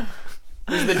 Yeah.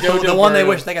 He's the dodo The one they bird.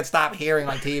 wish they could stop hearing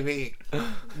on TV.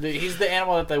 He's the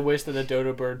animal that they wish that the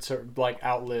dodo bird like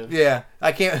outlived. Yeah.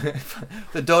 I can't.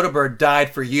 The dodo bird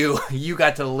died for you. You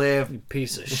got to live.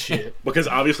 Piece of shit. Because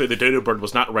obviously the dodo bird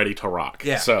was not ready to rock.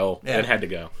 Yeah. So Yeah. it had to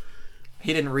go.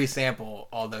 He didn't resample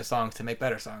all those songs to make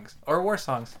better songs. Or worse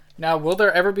songs. Now, will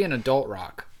there ever be an adult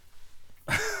rock?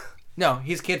 No,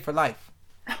 he's kid for life.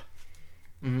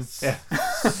 Mhm. Yeah.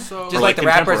 So Just like the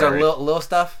rappers are contemporary. Lil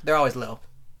stuff, they're always Lil.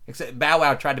 Except Bow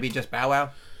Wow tried to be just Bow Wow.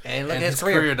 And look and at his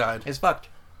career died. It's fucked.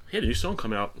 He had a new song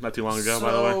come out not too long ago,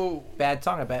 by the way. So Bad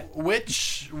song, I bet.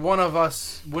 which one of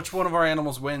our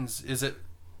animals wins? Is it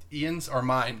Ian's or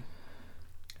mine?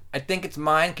 I think it's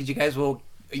mine because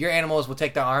your animals will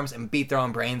take their arms and beat their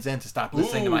own brains in to stop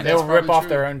listening to Ooh, mine. They'll That's rip probably off true.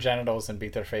 their own genitals and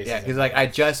beat their faces. Yeah, because like I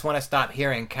just want to stop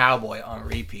hearing Cowboy on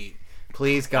repeat.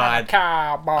 Please God,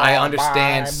 Cowboy, I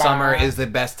understand bye, summer bye. is the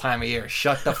best time of year.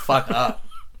 Shut the fuck up.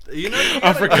 You know, you I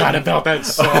got, forgot about that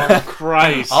song.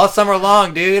 Christ. All summer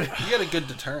long, dude. you got a good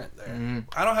deterrent there.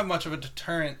 I don't have much of a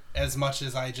deterrent as much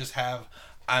as I just have.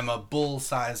 I'm a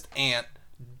bull-sized ant.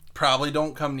 Probably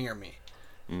don't come near me.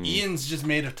 Ian's just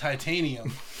made of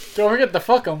titanium. Don't forget to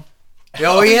fuck them.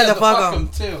 Oh yeah, the fuck 'em.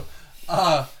 too.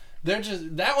 They're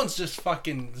just that one's just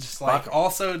fucking just like Fuck 'em.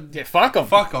 also Yeah, fuck them.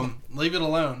 fuck them. Leave it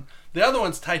alone. The other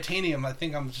one's titanium. I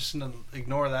think I'm just gonna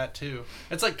ignore that too.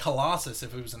 It's like Colossus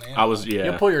if it was an animal.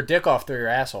 You'll pull your dick off through your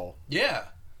asshole. Yeah,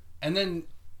 and then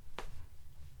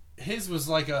his was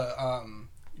like a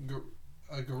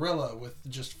gorilla with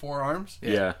just 4 arms.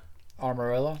 Yeah.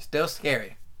 Armadillo. Still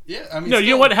scary. Yeah, I mean. No, you know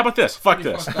still- what? How about this? Fuck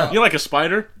pretty this. fucked up. You like a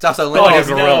spider? It's also Like a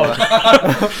Lincoln gorilla.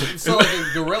 It's still like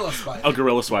a gorilla spider. A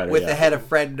gorilla spider. with yeah. the head of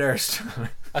Fred Durst.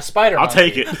 A spider I'll monkey.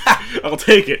 take it. I'll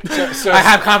take it. So I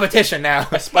have competition now.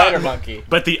 a spider monkey.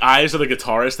 But the eyes of the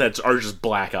guitarist that are just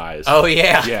black eyes. Oh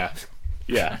yeah. Yeah.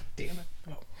 Yeah. Damn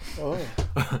it.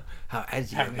 Oh. How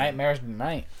edgy. Have nightmares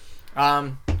tonight.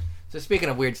 So speaking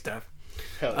of weird stuff.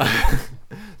 Hell yeah.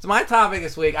 So my topic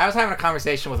this week, I was having a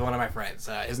conversation with one of my friends.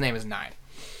 His name is Nine.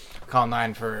 I call him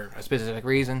Nine for a specific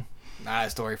reason. Not a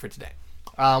story for today.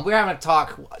 We were having a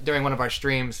talk during one of our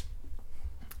streams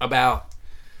about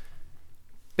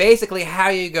basically how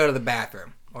you go to the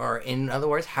bathroom. Or in other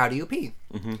words, how do you pee?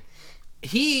 Mm-hmm.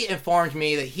 He informed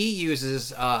me that he uses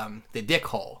the dick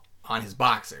hole on his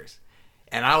boxers.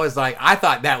 And I was like, I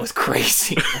thought that was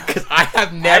crazy. Because I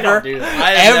have never, do that. I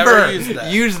have ever never used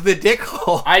that. used the dick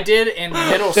hole I did in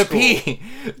middle to school. pee.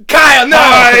 Kyle, no!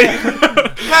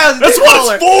 Kyle's That's dick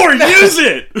what holer. it's for! Use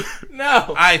it!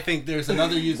 No. I think there's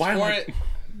another use Why for am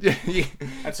it.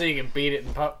 That's so you can beat it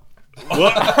and pop.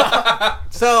 What?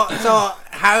 so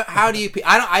how do you pee?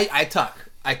 I tuck.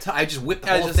 I just whip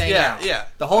the whole thing yeah, out. yeah.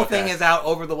 The whole Okay. thing is out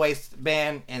over the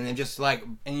waistband and then just like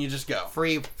And you just go.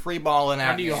 free balling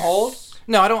out. How do you there. hold?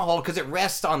 No, I don't hold because it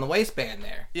rests on the waistband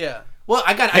there. Yeah. Well,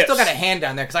 I still Hips. got a hand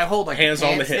down there because I hold like Hands the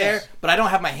on the pants hips. there, but I don't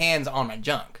have my hands on my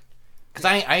junk because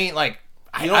I ain't like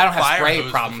I You don't don't have fire spray hose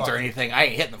the problems or fucking- anything. I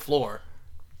ain't hitting the floor.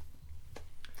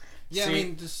 Yeah, See, I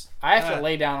mean, just. I have to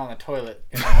lay down on the toilet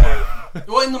in the morning.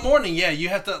 Well, in the morning, yeah, you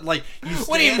have to like you stand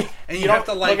What do you mean? and you have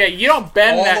to like. Okay, you don't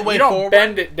bend all that. the way You don't forward?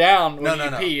 bend it down when No,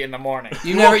 you no. pee in the morning.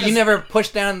 You Well, never 'cause-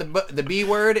 pushed down the B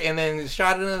word and then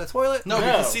shot it into the toilet. No, No.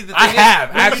 because see the thing I is, have,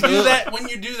 when absolutely. You do that, when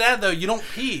you do that though, you don't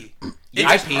pee. It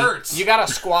I just pee. hurts. You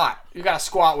gotta squat. You gotta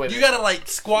squat with You it. gotta like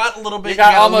squat a little bit. You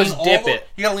gotta gotta almost lean dip all the- it.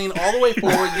 You gotta lean all the way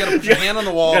forward. You gotta put your hand on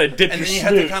the wall, You gotta dip and your then you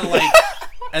have to snoot. kind of like,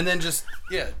 and then just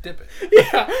dip it.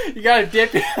 Yeah, you gotta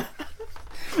dip.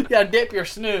 You gotta dip your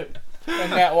snoot in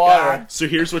that water. So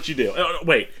here's what you do.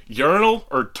 Wait, urinal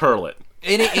or turlet?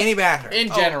 Any bathroom. In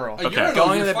general, A Okay. urinal, Going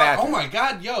you're to the fine. bathroom. Oh my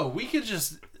god, yo, we could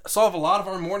just solve a lot of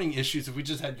our morning issues if we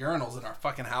just had urinals in our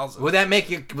fucking houses. Would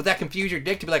that confuse your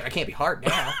dick to be like, I can't be hard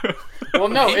now? Well,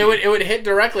 no, it would hit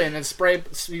directly and then spray.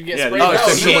 You get Yeah, sprayed. Oh, no, so,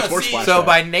 so he- much more splash so pad.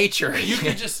 by nature, You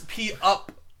could just pee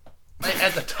up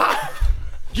at the top.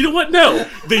 You know what? No,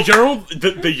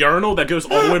 the urinal that goes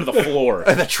all the way to the floor.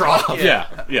 the trough.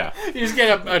 Yeah. You just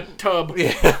get a tub.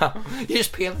 Yeah. You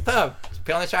just pee on the tub. Just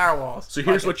pee on the shower walls. So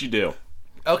here's what you do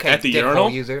Okay. at the dick hole urinal.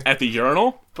 user. At the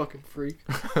urinal, Fucking freak.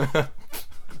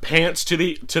 pants to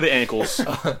the ankles,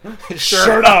 Sure.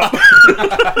 shirt up,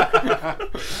 Because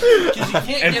you can't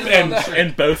get it on the shirt.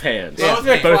 and both hands. Those are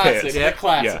Both classic. hands. They're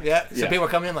classic. Yeah. So Yeah. people are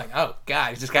coming in like, oh god,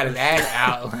 he's just got his ass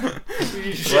out.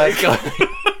 You just Let's shake go.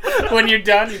 it. When you're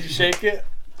done, you just shake it.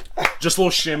 Just a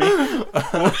little shimmy.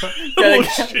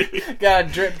 Gotta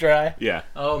drip dry. Yeah.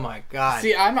 Oh my god.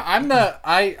 See,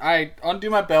 I undo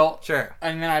my belt. Sure.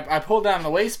 And then I pull down the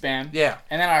waistband. Yeah.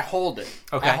 And then I hold it.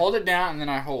 Okay. I hold it down and then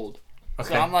I hold.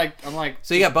 Okay. So I'm like.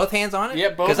 So you got both hands on it? Yeah,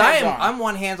 both Because hands on. I'm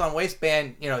one hands on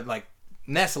waistband, like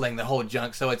nestling the whole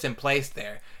junk, so it's in place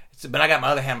there. But I got my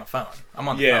other hand on my phone. I'm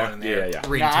on the Yeah, phone in there yeah.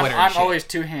 reading No, Twitter. I'm and shit. always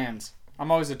two hands. I'm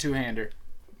always a two-hander.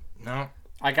 No.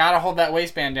 I gotta hold that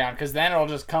waistband down because then it'll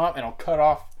just come up and it'll cut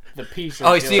off the pee.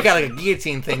 Oh, so you got like a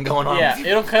guillotine thing going on. Yeah,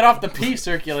 it'll cut off the pee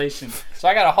circulation. So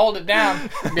I gotta hold it down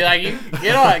and be like, "You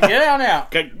get on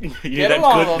out." You need Get that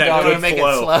along, good, little that dog. good to make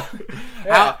flow. it slow.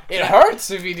 Yeah, it hurts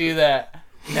if you do that.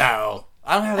 No,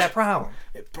 I don't have that problem.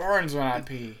 It burns when I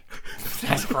pee.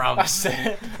 That's a I problem.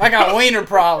 said, I got wiener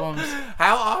problems.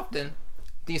 How often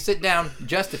do you sit down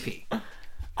just to pee?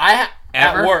 At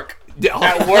Ever? work.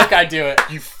 At work, I do it.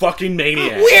 You fucking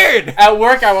maniac. Weird. At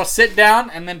work, I will sit down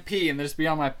and then pee and just be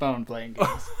on my phone playing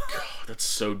games. That's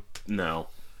so no.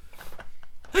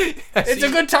 It's a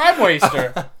good time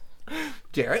waster.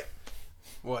 Jarrett,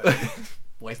 What?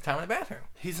 waste time in the bathroom.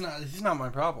 He's not my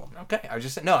problem. Okay, I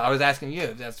was asking you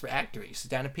if that's accurate. You sit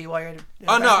down to pee while you're in the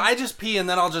Oh no, bathroom? I just pee and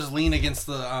then I'll just lean against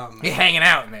the You're hanging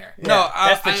out in there. No,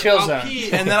 that's the chill I'll zone.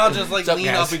 pee and then I'll just like What's up, lean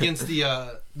guys? up against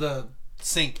the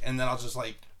sink and then I'll just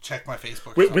like check my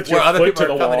Facebook. With Where your other foot people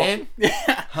to are the coming wall. in?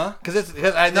 Huh? Because it's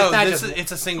No, not this just...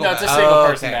 it's a single. No, it's a bathroom. single Oh,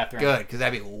 person okay. bathroom. Good, because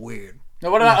that'd be weird. Now,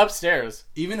 what about upstairs?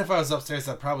 Even if I was upstairs,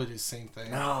 I'd probably do the same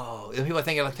thing. No, people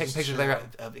think you're like taking pictures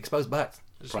of exposed butts.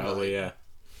 Just Probably, really- yeah.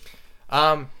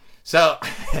 So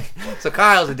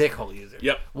Kyle's a dick hole user.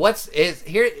 Yep.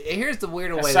 Here's the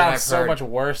weirder That way that I've sounds so heard. much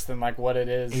worse than like what it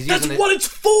is. He's That's using what it, it's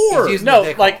for. he's using No, the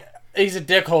dick like hole. he's a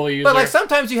dick hole user. But like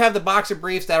sometimes you have the boxer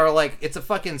briefs that are like it's a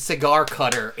fucking cigar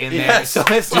cutter in there. Yes. So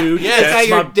it's like, Dude, it's that's got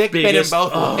your my dick bit in biggest.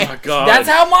 both Oh ways. my god. that's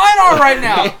how mine are right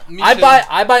now. Me I too.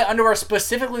 buy underwear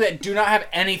specifically that do not have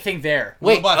anything there.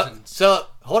 Wait, buttons. so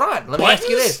hold on. Let me ask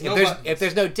you this: No if buttons.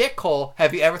 there's no dick hole,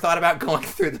 have you ever thought about going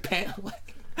through the pant leg?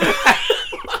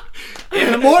 In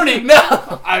the morning,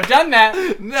 No, I've done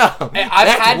that. no, I've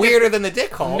that's had to- weirder than the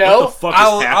dick hole. No. What the fuck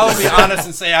I'll is be happening? honest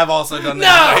and say I've also done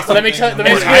that. No! Let me Something let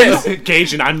me in the ask you morning. this.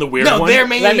 Gage and I'm the weird no, one. they're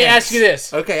maniacs. Let me ask you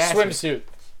this. Okay, ask me. swimsuit.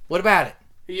 What about it?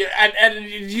 And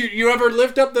you ever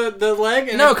lift up the leg?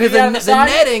 And No, because pee out the side?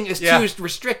 netting is Yeah. too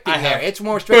restricting I there. have. It's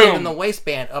more restricted Boom. than the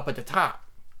waistband up at the top.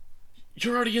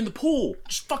 You're already in the pool.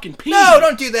 Just fucking pee. No,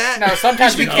 don't do that. No,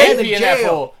 sometimes you should be can't going pee to in that jail.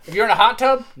 pool. If you're in a hot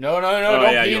tub, no, don't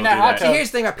yeah, pee you in don't that do hot that. See, tub.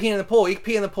 here's the thing about peeing in the pool. You can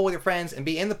pee in the pool with your friends and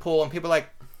be in the pool, and people are like,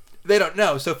 they don't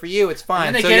know. So for you, it's fine.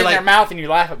 And they so get it you're in their like, mouth and you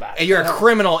laugh about and it. you're a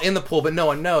criminal in the pool, but no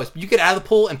one knows. You get out of the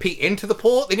pool and pee into the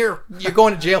pool, then you're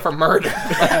going to jail for murder.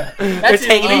 They're That's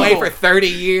taking it away illegal. for 30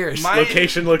 years. My-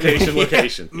 Location.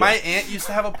 My aunt used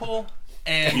to have a pool,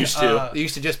 and Used to. They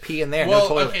used to just pee in there. no well,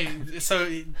 toilet. okay, so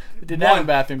Didn't have a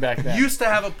bathroom back then. used to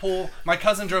have a pool. My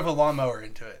cousin drove a lawnmower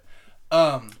into it.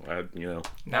 Now I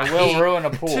will he- ruin a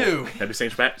pool. Two. Happy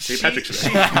St. Patrick's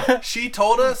Day. She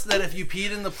told us that if you peed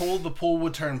in the pool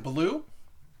would turn blue,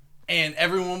 and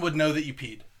everyone would know that you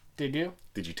peed. Did you?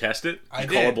 Did you test it? I You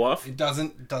did. call a bluff? It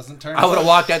doesn't turn. I would have blue.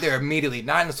 walked out there immediately,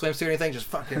 not in a swimsuit or anything, just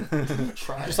fucking.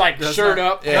 Just like Does shirt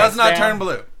not- up. Does not down. turn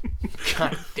blue.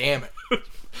 God damn it.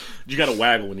 You got to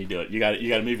waggle when you do it. You got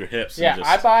to move your hips. Yeah, and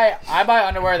I just, buy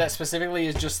underwear that specifically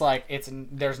is just like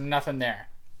there's nothing there.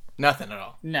 Nothing at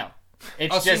all. No,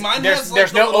 it's Oh, see, just mine there's has, like,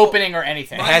 the no little- opening or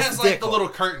anything. Mine has has dick like the hole. little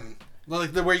curtain,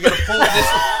 like where you gotta pull it this.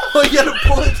 You gotta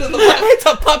pull it to the left. It's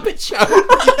a puppet show.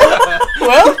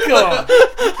 Welcome.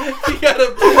 You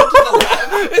gotta pull it to the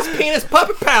left. It's penis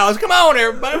puppet pals. Come on,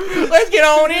 everybody. Let's get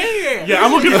on in here. yeah,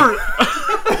 I'm looking for.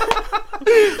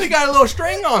 They got a little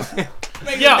string on it.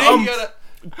 Yeah, You gotta.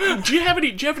 do you have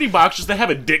any boxes that have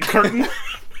a dick curtain?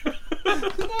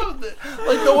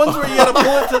 Like the ones where you gotta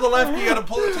pull it to the left, you gotta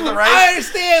pull it to the I right.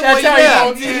 understand That's what how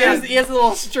you he mean. holds it. He has a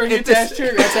little string It's attached a- to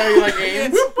it. That's how he like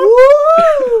aims.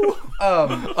 Woo!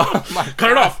 Um, Cut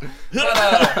it off.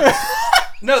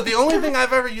 no, the only thing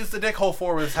I've ever used the dick hole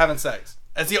for was having sex.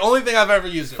 That's the only thing I've ever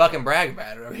used it. Fucking brag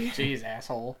about it. Jeez,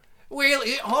 asshole.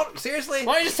 Really? Seriously?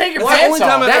 Why don't you just take your Well, pants only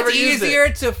time off? I've ever That's used it. easier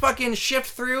to fucking shift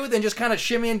through than just kind of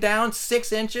shimmying down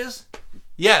 6 inches?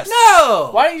 Yes. No!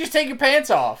 Why don't you just take your pants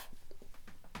off?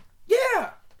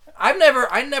 Yeah. I've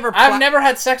never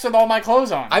had sex with all my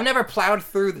clothes on. I've never plowed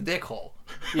through the dick hole.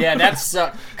 Yeah, that's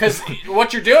sucks. Because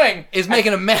what you're doing Is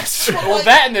making a mess. well,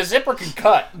 that and the zipper can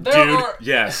cut.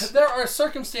 Yes. There are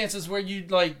circumstances where you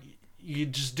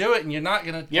just do it and you're not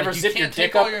gonna. You ever zip can't your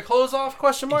take dick all up? your clothes off?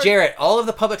 Question mark. Jarrett, all of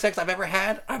the public sex I've ever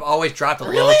had, I've always dropped a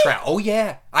little trap. Oh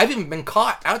yeah, I've even been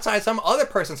caught outside some other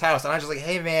person's house, and I was just like,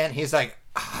 "Hey man," he's like,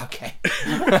 "Okay."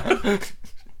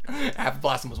 Apple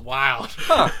Blossom was wild.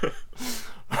 All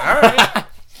right.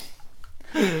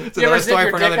 It's You ever another zip story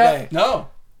your for another dick up? day. No.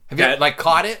 Have you like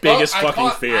caught it? Biggest I fucking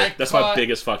caught- fear. I That's my caught-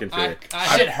 biggest fucking fear.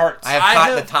 Shit hurts. I have I caught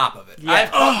have- the top of it.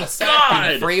 I've caught the sack.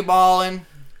 God. Free balling.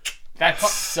 That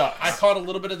sucks. I caught a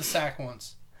little bit of the sack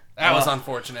once. That was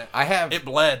unfortunate. I have. It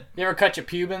bled. You ever cut your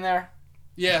pube in there?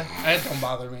 Yeah, it don't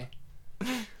bother me.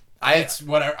 I It's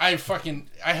whatever. I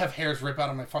have hairs rip out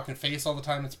of my fucking face all the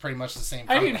time. It's pretty much the same.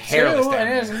 I do feeling. hairless too, down and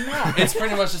it is there. not. It's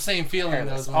pretty much the same feeling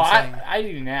though. Is Oh, what I'm saying. I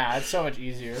do now. It's so much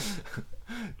easier.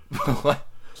 what?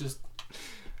 Just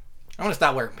I'm gonna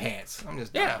stop wearing pants. I'm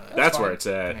just Yeah. done with it. That's fine. where it's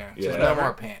at. Yeah, Yeah. just no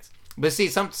more pants. But see,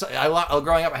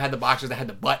 growing up, I had the boxers that had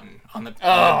the button on the.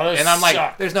 Oh, those and I'm like,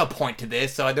 suck. there's no point to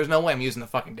this, so there's no way I'm using the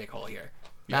fucking dick hole here.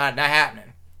 Not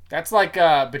happening. That's like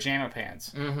pajama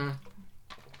pants. Mm-hmm.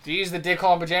 Do you use the dick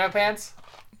hole in pajama pants?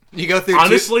 You go through.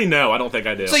 Honestly, no, I don't think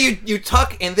I do. So you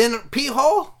tuck and then pee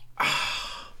hole.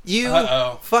 You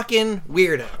Uh-oh. fucking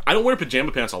weirdo. I don't wear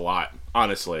pajama pants a lot,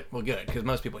 honestly. Well, good, because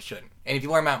most people shouldn't. And if you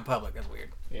wear them out in public, that's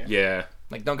weird. Yeah.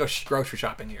 Like, don't go grocery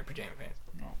shopping in your pajama pants.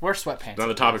 Wear sweatpants.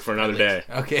 Another topic for another day.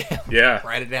 Okay. Yeah.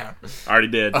 Write it down. I already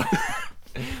did.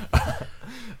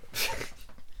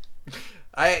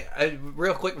 I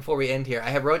real quick before we end here, I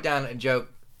have wrote down a joke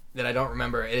that I don't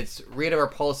remember. It's Rita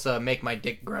Repulsa, "Make My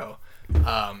Dick Grow,"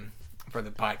 for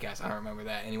the podcast. I don't remember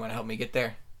that. Anyone help me get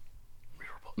there?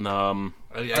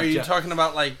 Are you talking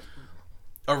about like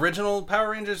original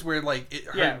Power Rangers where like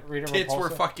her Yeah, Rita tits were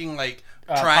Repulsa. fucking like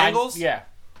Fine- triangles? Yeah.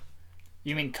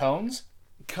 You mean cones?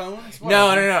 Cones? No.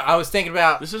 Whatever. I was thinking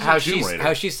about This isn't how Tomb Raider.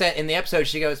 how she said in the episode.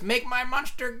 She goes, "Make my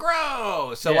monster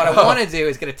grow." So Yeah. what I want to do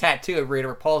is get a tattoo of Rita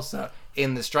Repulsa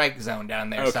in the strike zone down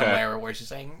there Okay. somewhere where she's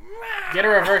saying, "Mah." Get a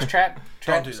reverse trap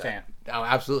Don't do that. stamp. "Oh,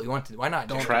 absolutely want to. Why not?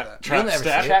 Don't Trap, that. trap, You'll never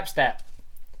stab, see Trap stat.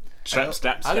 trap,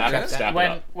 stab, I'll stab, trap stab it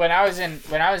When up. when I was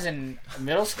in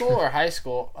middle school or high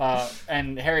school,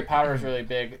 and Harry Potter was really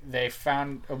big, they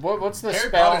found what's the Harry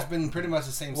spell? Potter's been pretty much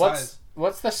the same size.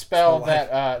 What's the spell His whole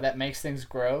life. that makes things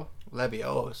grow?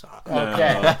 Leviosa."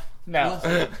 Okay.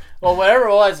 No. Well, whatever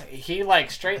it was, he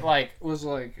like straight like was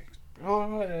like,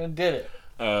 oh, and did it,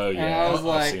 Oh, and yeah. I was I've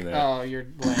like, seen that. oh, you're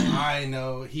lame. I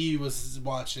know he was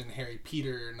watching Harry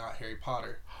Peter, not Harry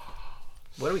Potter.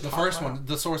 What are we The talking first about? one,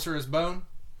 The Sorcerer's Bone.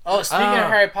 Oh, speaking of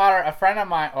Harry Potter, a friend of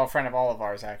mine, a friend of all of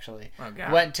ours actually, Oh,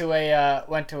 God. went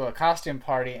to a costume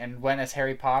party and went as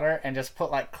Harry Potter and just put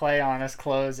like clay on his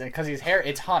clothes, and because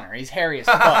it's Hunter, he's hairy as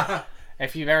fuck.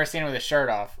 If you've ever seen him with his shirt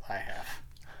off, I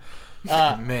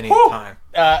have. Many times.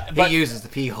 But He uses the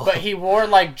pee hole. but he wore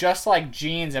like just like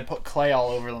jeans and put clay all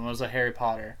over them. It was like Harry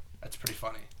Potter. That's pretty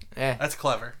funny. Yeah, That's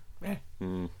clever. I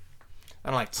don't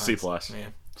like C+. puns. Yeah.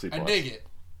 C+. I dig it.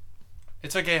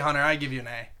 It's okay, Hunter. I give you an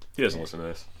A. He doesn't listen to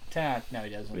this. 10 out, no, he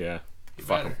doesn't. Yeah. You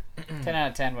Fuck better. him. 10 out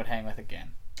of 10 would hang with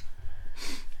again.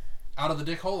 Out of the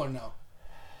dick hole or no?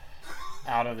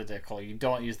 Out of the dick hole. You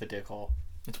don't use the dick hole.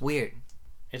 It's weird.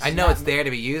 It's I know not- it's there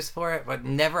to be used for it, but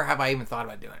never have I even thought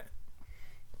about doing it.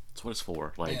 That's what it's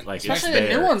for. Like, Man, like it's Especially the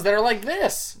there. new ones that are like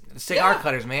this. Cigar Yeah.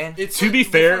 cutters, man. It's To be the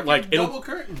fair, fucking like, it'll- double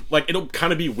curtain. Like, it'll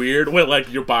kind of be weird when,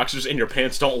 like, your boxers and your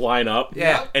pants don't line up.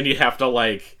 Yeah. And you have to,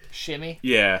 like, Shimmy.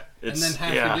 yeah. It's, then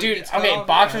half yeah. your dick- Dude, It's cut okay, off,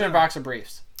 boxers yeah. or boxer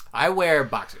briefs? I wear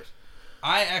boxers.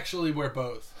 I actually wear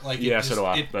both. Like it Yeah, so do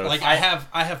I, both. Like I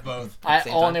have both. I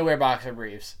Same only time. wear boxer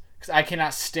briefs. Because I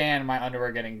cannot stand my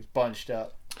underwear getting bunched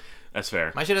up. That's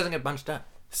fair. My shit doesn't get bunched up.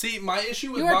 See, my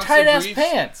issue with You wear boxer tight ass briefs.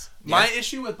 pants. My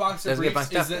issue with boxer Doesn't get briefs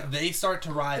bunched is up, that though. they start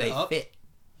to ride They up, fit.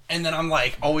 and then I'm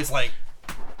like always like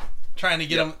trying to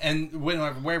get them. And when I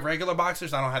wear regular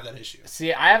boxers, I don't have that issue.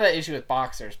 See, I have that issue with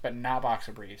boxers, but not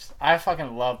boxer briefs. I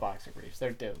fucking love boxer briefs. They're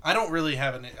dope. I don't really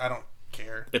have an. I don't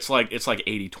care. It's like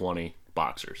 80-20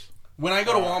 boxers. When I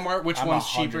go to Walmart, which I'm one's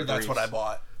 100 cheaper? That's what I briefs.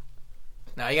 bought.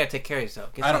 No, you gotta take care of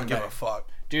yourself. Get I don't something give a better. fuck.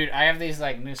 Dude, I have these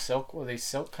like new silk, these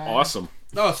silk kind. Awesome.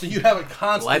 No, so you have a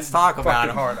constant. Let's talk about fucking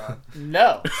them. hard on.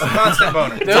 No. Constant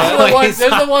boner. Those are the Always ones.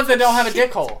 Those are the ones that don't have a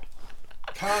dick hole.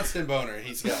 Constant boner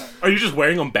he's got. Are you just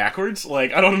wearing them backwards?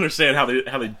 Like, I don't understand how they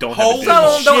don't Holy have a Some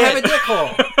of dick them don't have a dick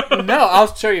hole. No,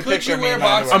 I'll show you a Could picture you of me wear in my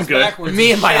boxers underwear. I'm good. backwards? Me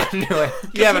and and my shit- underwear.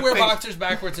 Could You have you a wear pic- boxers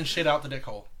backwards and shit out the dick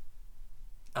hole?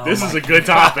 Oh This my is a good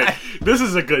topic. This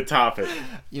is a good topic.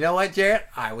 You know what, Jarrett?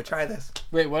 I would try this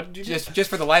Wait, what did you just just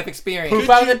for the life experience. poop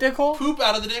out of the dick hole? Poop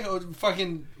out of the dick hole.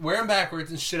 Fucking wear them backwards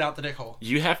and shit out the dick hole.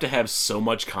 You have to have so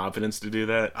much confidence to do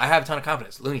that. I have a ton of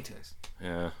confidence. Looney Tunes.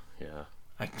 Yeah.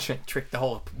 I tricked the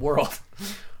whole world.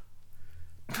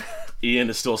 Ian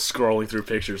is still scrolling through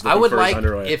pictures I looking would for like his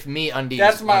underwear. if Me Undies.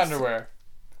 That's my wants- underwear.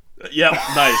 Yep,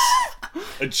 nice.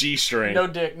 A G-string. No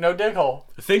dick hole.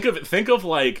 Think of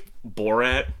like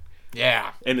Borat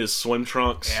Yeah. and his swim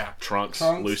trunks. Yeah. Trunks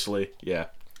loosely. Yeah.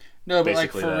 No, but like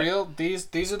Basically for that. real,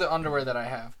 these are the underwear that I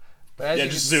have. But as Yeah, you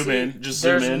just can zoom see, in. Just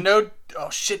zoom there's in. no. Oh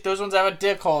shit, those ones have a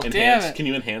dick hole. Enhance. Damn it. Can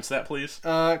you enhance that, please? Can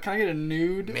I get a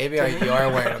nude? Maybe you are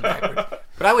wearing them backwards.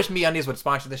 But I wish Me Undies would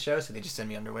sponsor the show, so they just send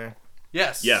me underwear.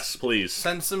 Yes. Yes, please.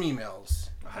 Send some emails.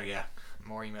 Oh yeah.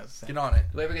 More emails. To send. Get on it.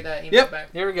 Do we ever get that email Yep.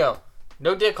 back? Here we go.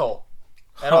 No dick hole.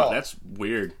 At Huh, all. that's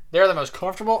weird. They're the most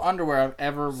comfortable underwear I've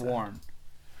ever worn.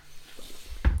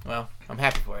 Well, I'm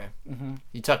happy for you. Mm-hmm.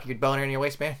 You tuck your boner in your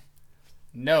waistband.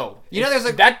 No. You know, there's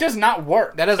a that does not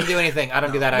work. that doesn't do anything. I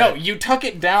don't do that No, either. you tuck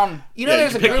it down. You know,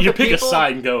 there's a group you of pick people. a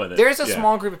side and go with it. There's a Yeah.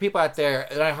 small group of people out there,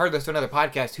 and I heard this on another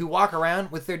podcast, who walk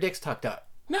around with their dicks tucked up.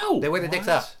 No. They wear their dicks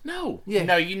up. No. Yeah.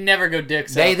 No, you never go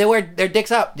dicks They up. wear their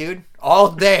dicks up, dude,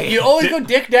 all day. You always go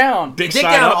dick down. Dick Dick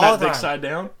side down up, all not the dick time. side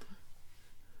down.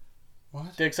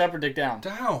 What? Dicks up or dick down?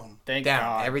 Down. Thank down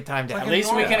God. every time down. Like At a least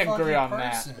we normal can agree fucking on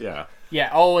that. person. Yeah. Yeah,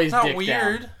 always It's not dick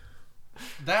weird. down.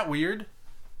 That weird?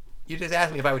 You just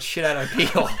asked me if I would shit out of a pee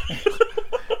hole.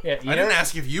 Yeah, you I never, didn't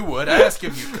ask if you would. I asked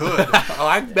if you could. Oh,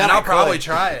 I bet And I I'll probably could.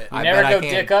 try it. you I never bet I go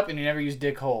can. dick up and you never use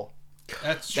dick hole.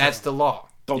 That's true. That's the law.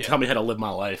 Don't tell me how to live my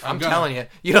life. I'm gonna. telling you,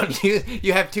 you don't use.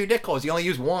 You have two dick holes. You only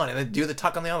use one, and then do the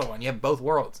tuck on the other one. You have both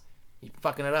worlds. You're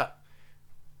fucking it up.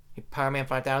 You Power Man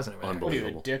 5000 or whatever. What are you,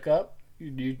 Unbelievable. dick up?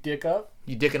 You dick up?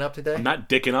 You dicking up today? I'm not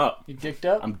dicking up. You dicked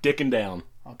up? I'm dicking down.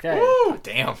 Okay. Oh,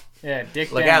 damn. Yeah,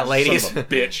 dick Look down. out, ladies. Son of a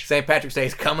bitch. St. Patrick's Day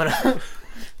is coming up.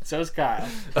 So's Kyle.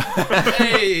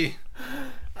 Hey.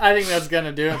 I think that's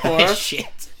gonna do it for us.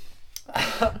 Shit.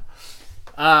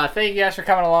 Thank you guys for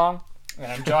coming along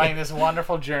and enjoying this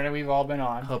wonderful journey we've all been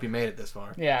on. Hope you made it this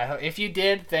far. Yeah, if you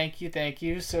did, thank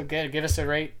you. So good, give us a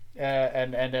rate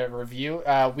and a review.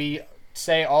 We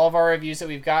say all of our reviews that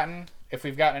we've gotten. If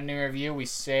we've gotten a new review, we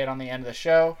say it on the end of the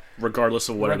show, Regardless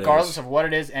of what regardless it is. of what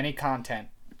it is, any content.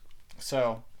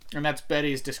 So, and that's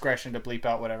Betty's discretion to bleep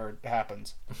out whatever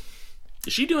happens.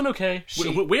 Is she doing okay?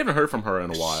 We haven't heard from her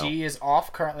in a while. She is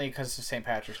off currently because of St.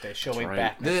 Patrick's Day. She'll be right.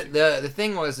 back. The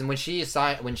thing was, and when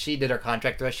she did her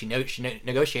contract with us, she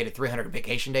negotiated 300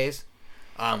 vacation days,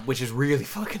 which is really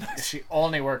fucking nice. She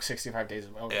only works 65 days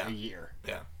Yeah. a year.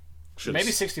 Yeah. Should've Maybe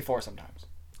s- 64 sometimes.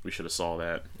 we should have saw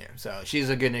that. Yeah. So she's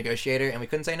a good negotiator, and we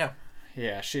couldn't say no.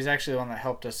 Yeah, she's actually the one that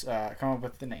helped us come up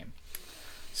with the name.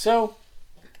 So,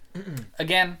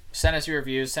 again, send us your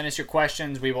reviews, send us your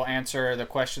questions. We will answer the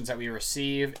questions that we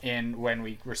receive when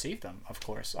we receive them, of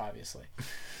course, obviously.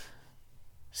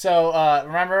 So,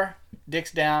 remember,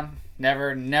 dicks down,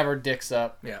 never dicks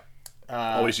up. Yeah.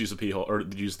 Always use the pee hole, or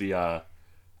use the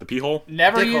pee hole.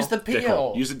 Never Dick use hole. the pee Dick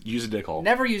hole. Use a dick hole.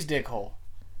 Never use dick hole.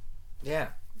 Yeah.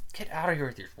 Get out of here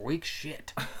with your weak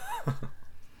shit.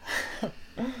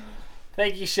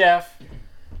 Thank you, Chef.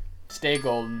 Stay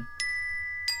golden.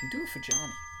 And do it for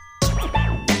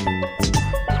Johnny.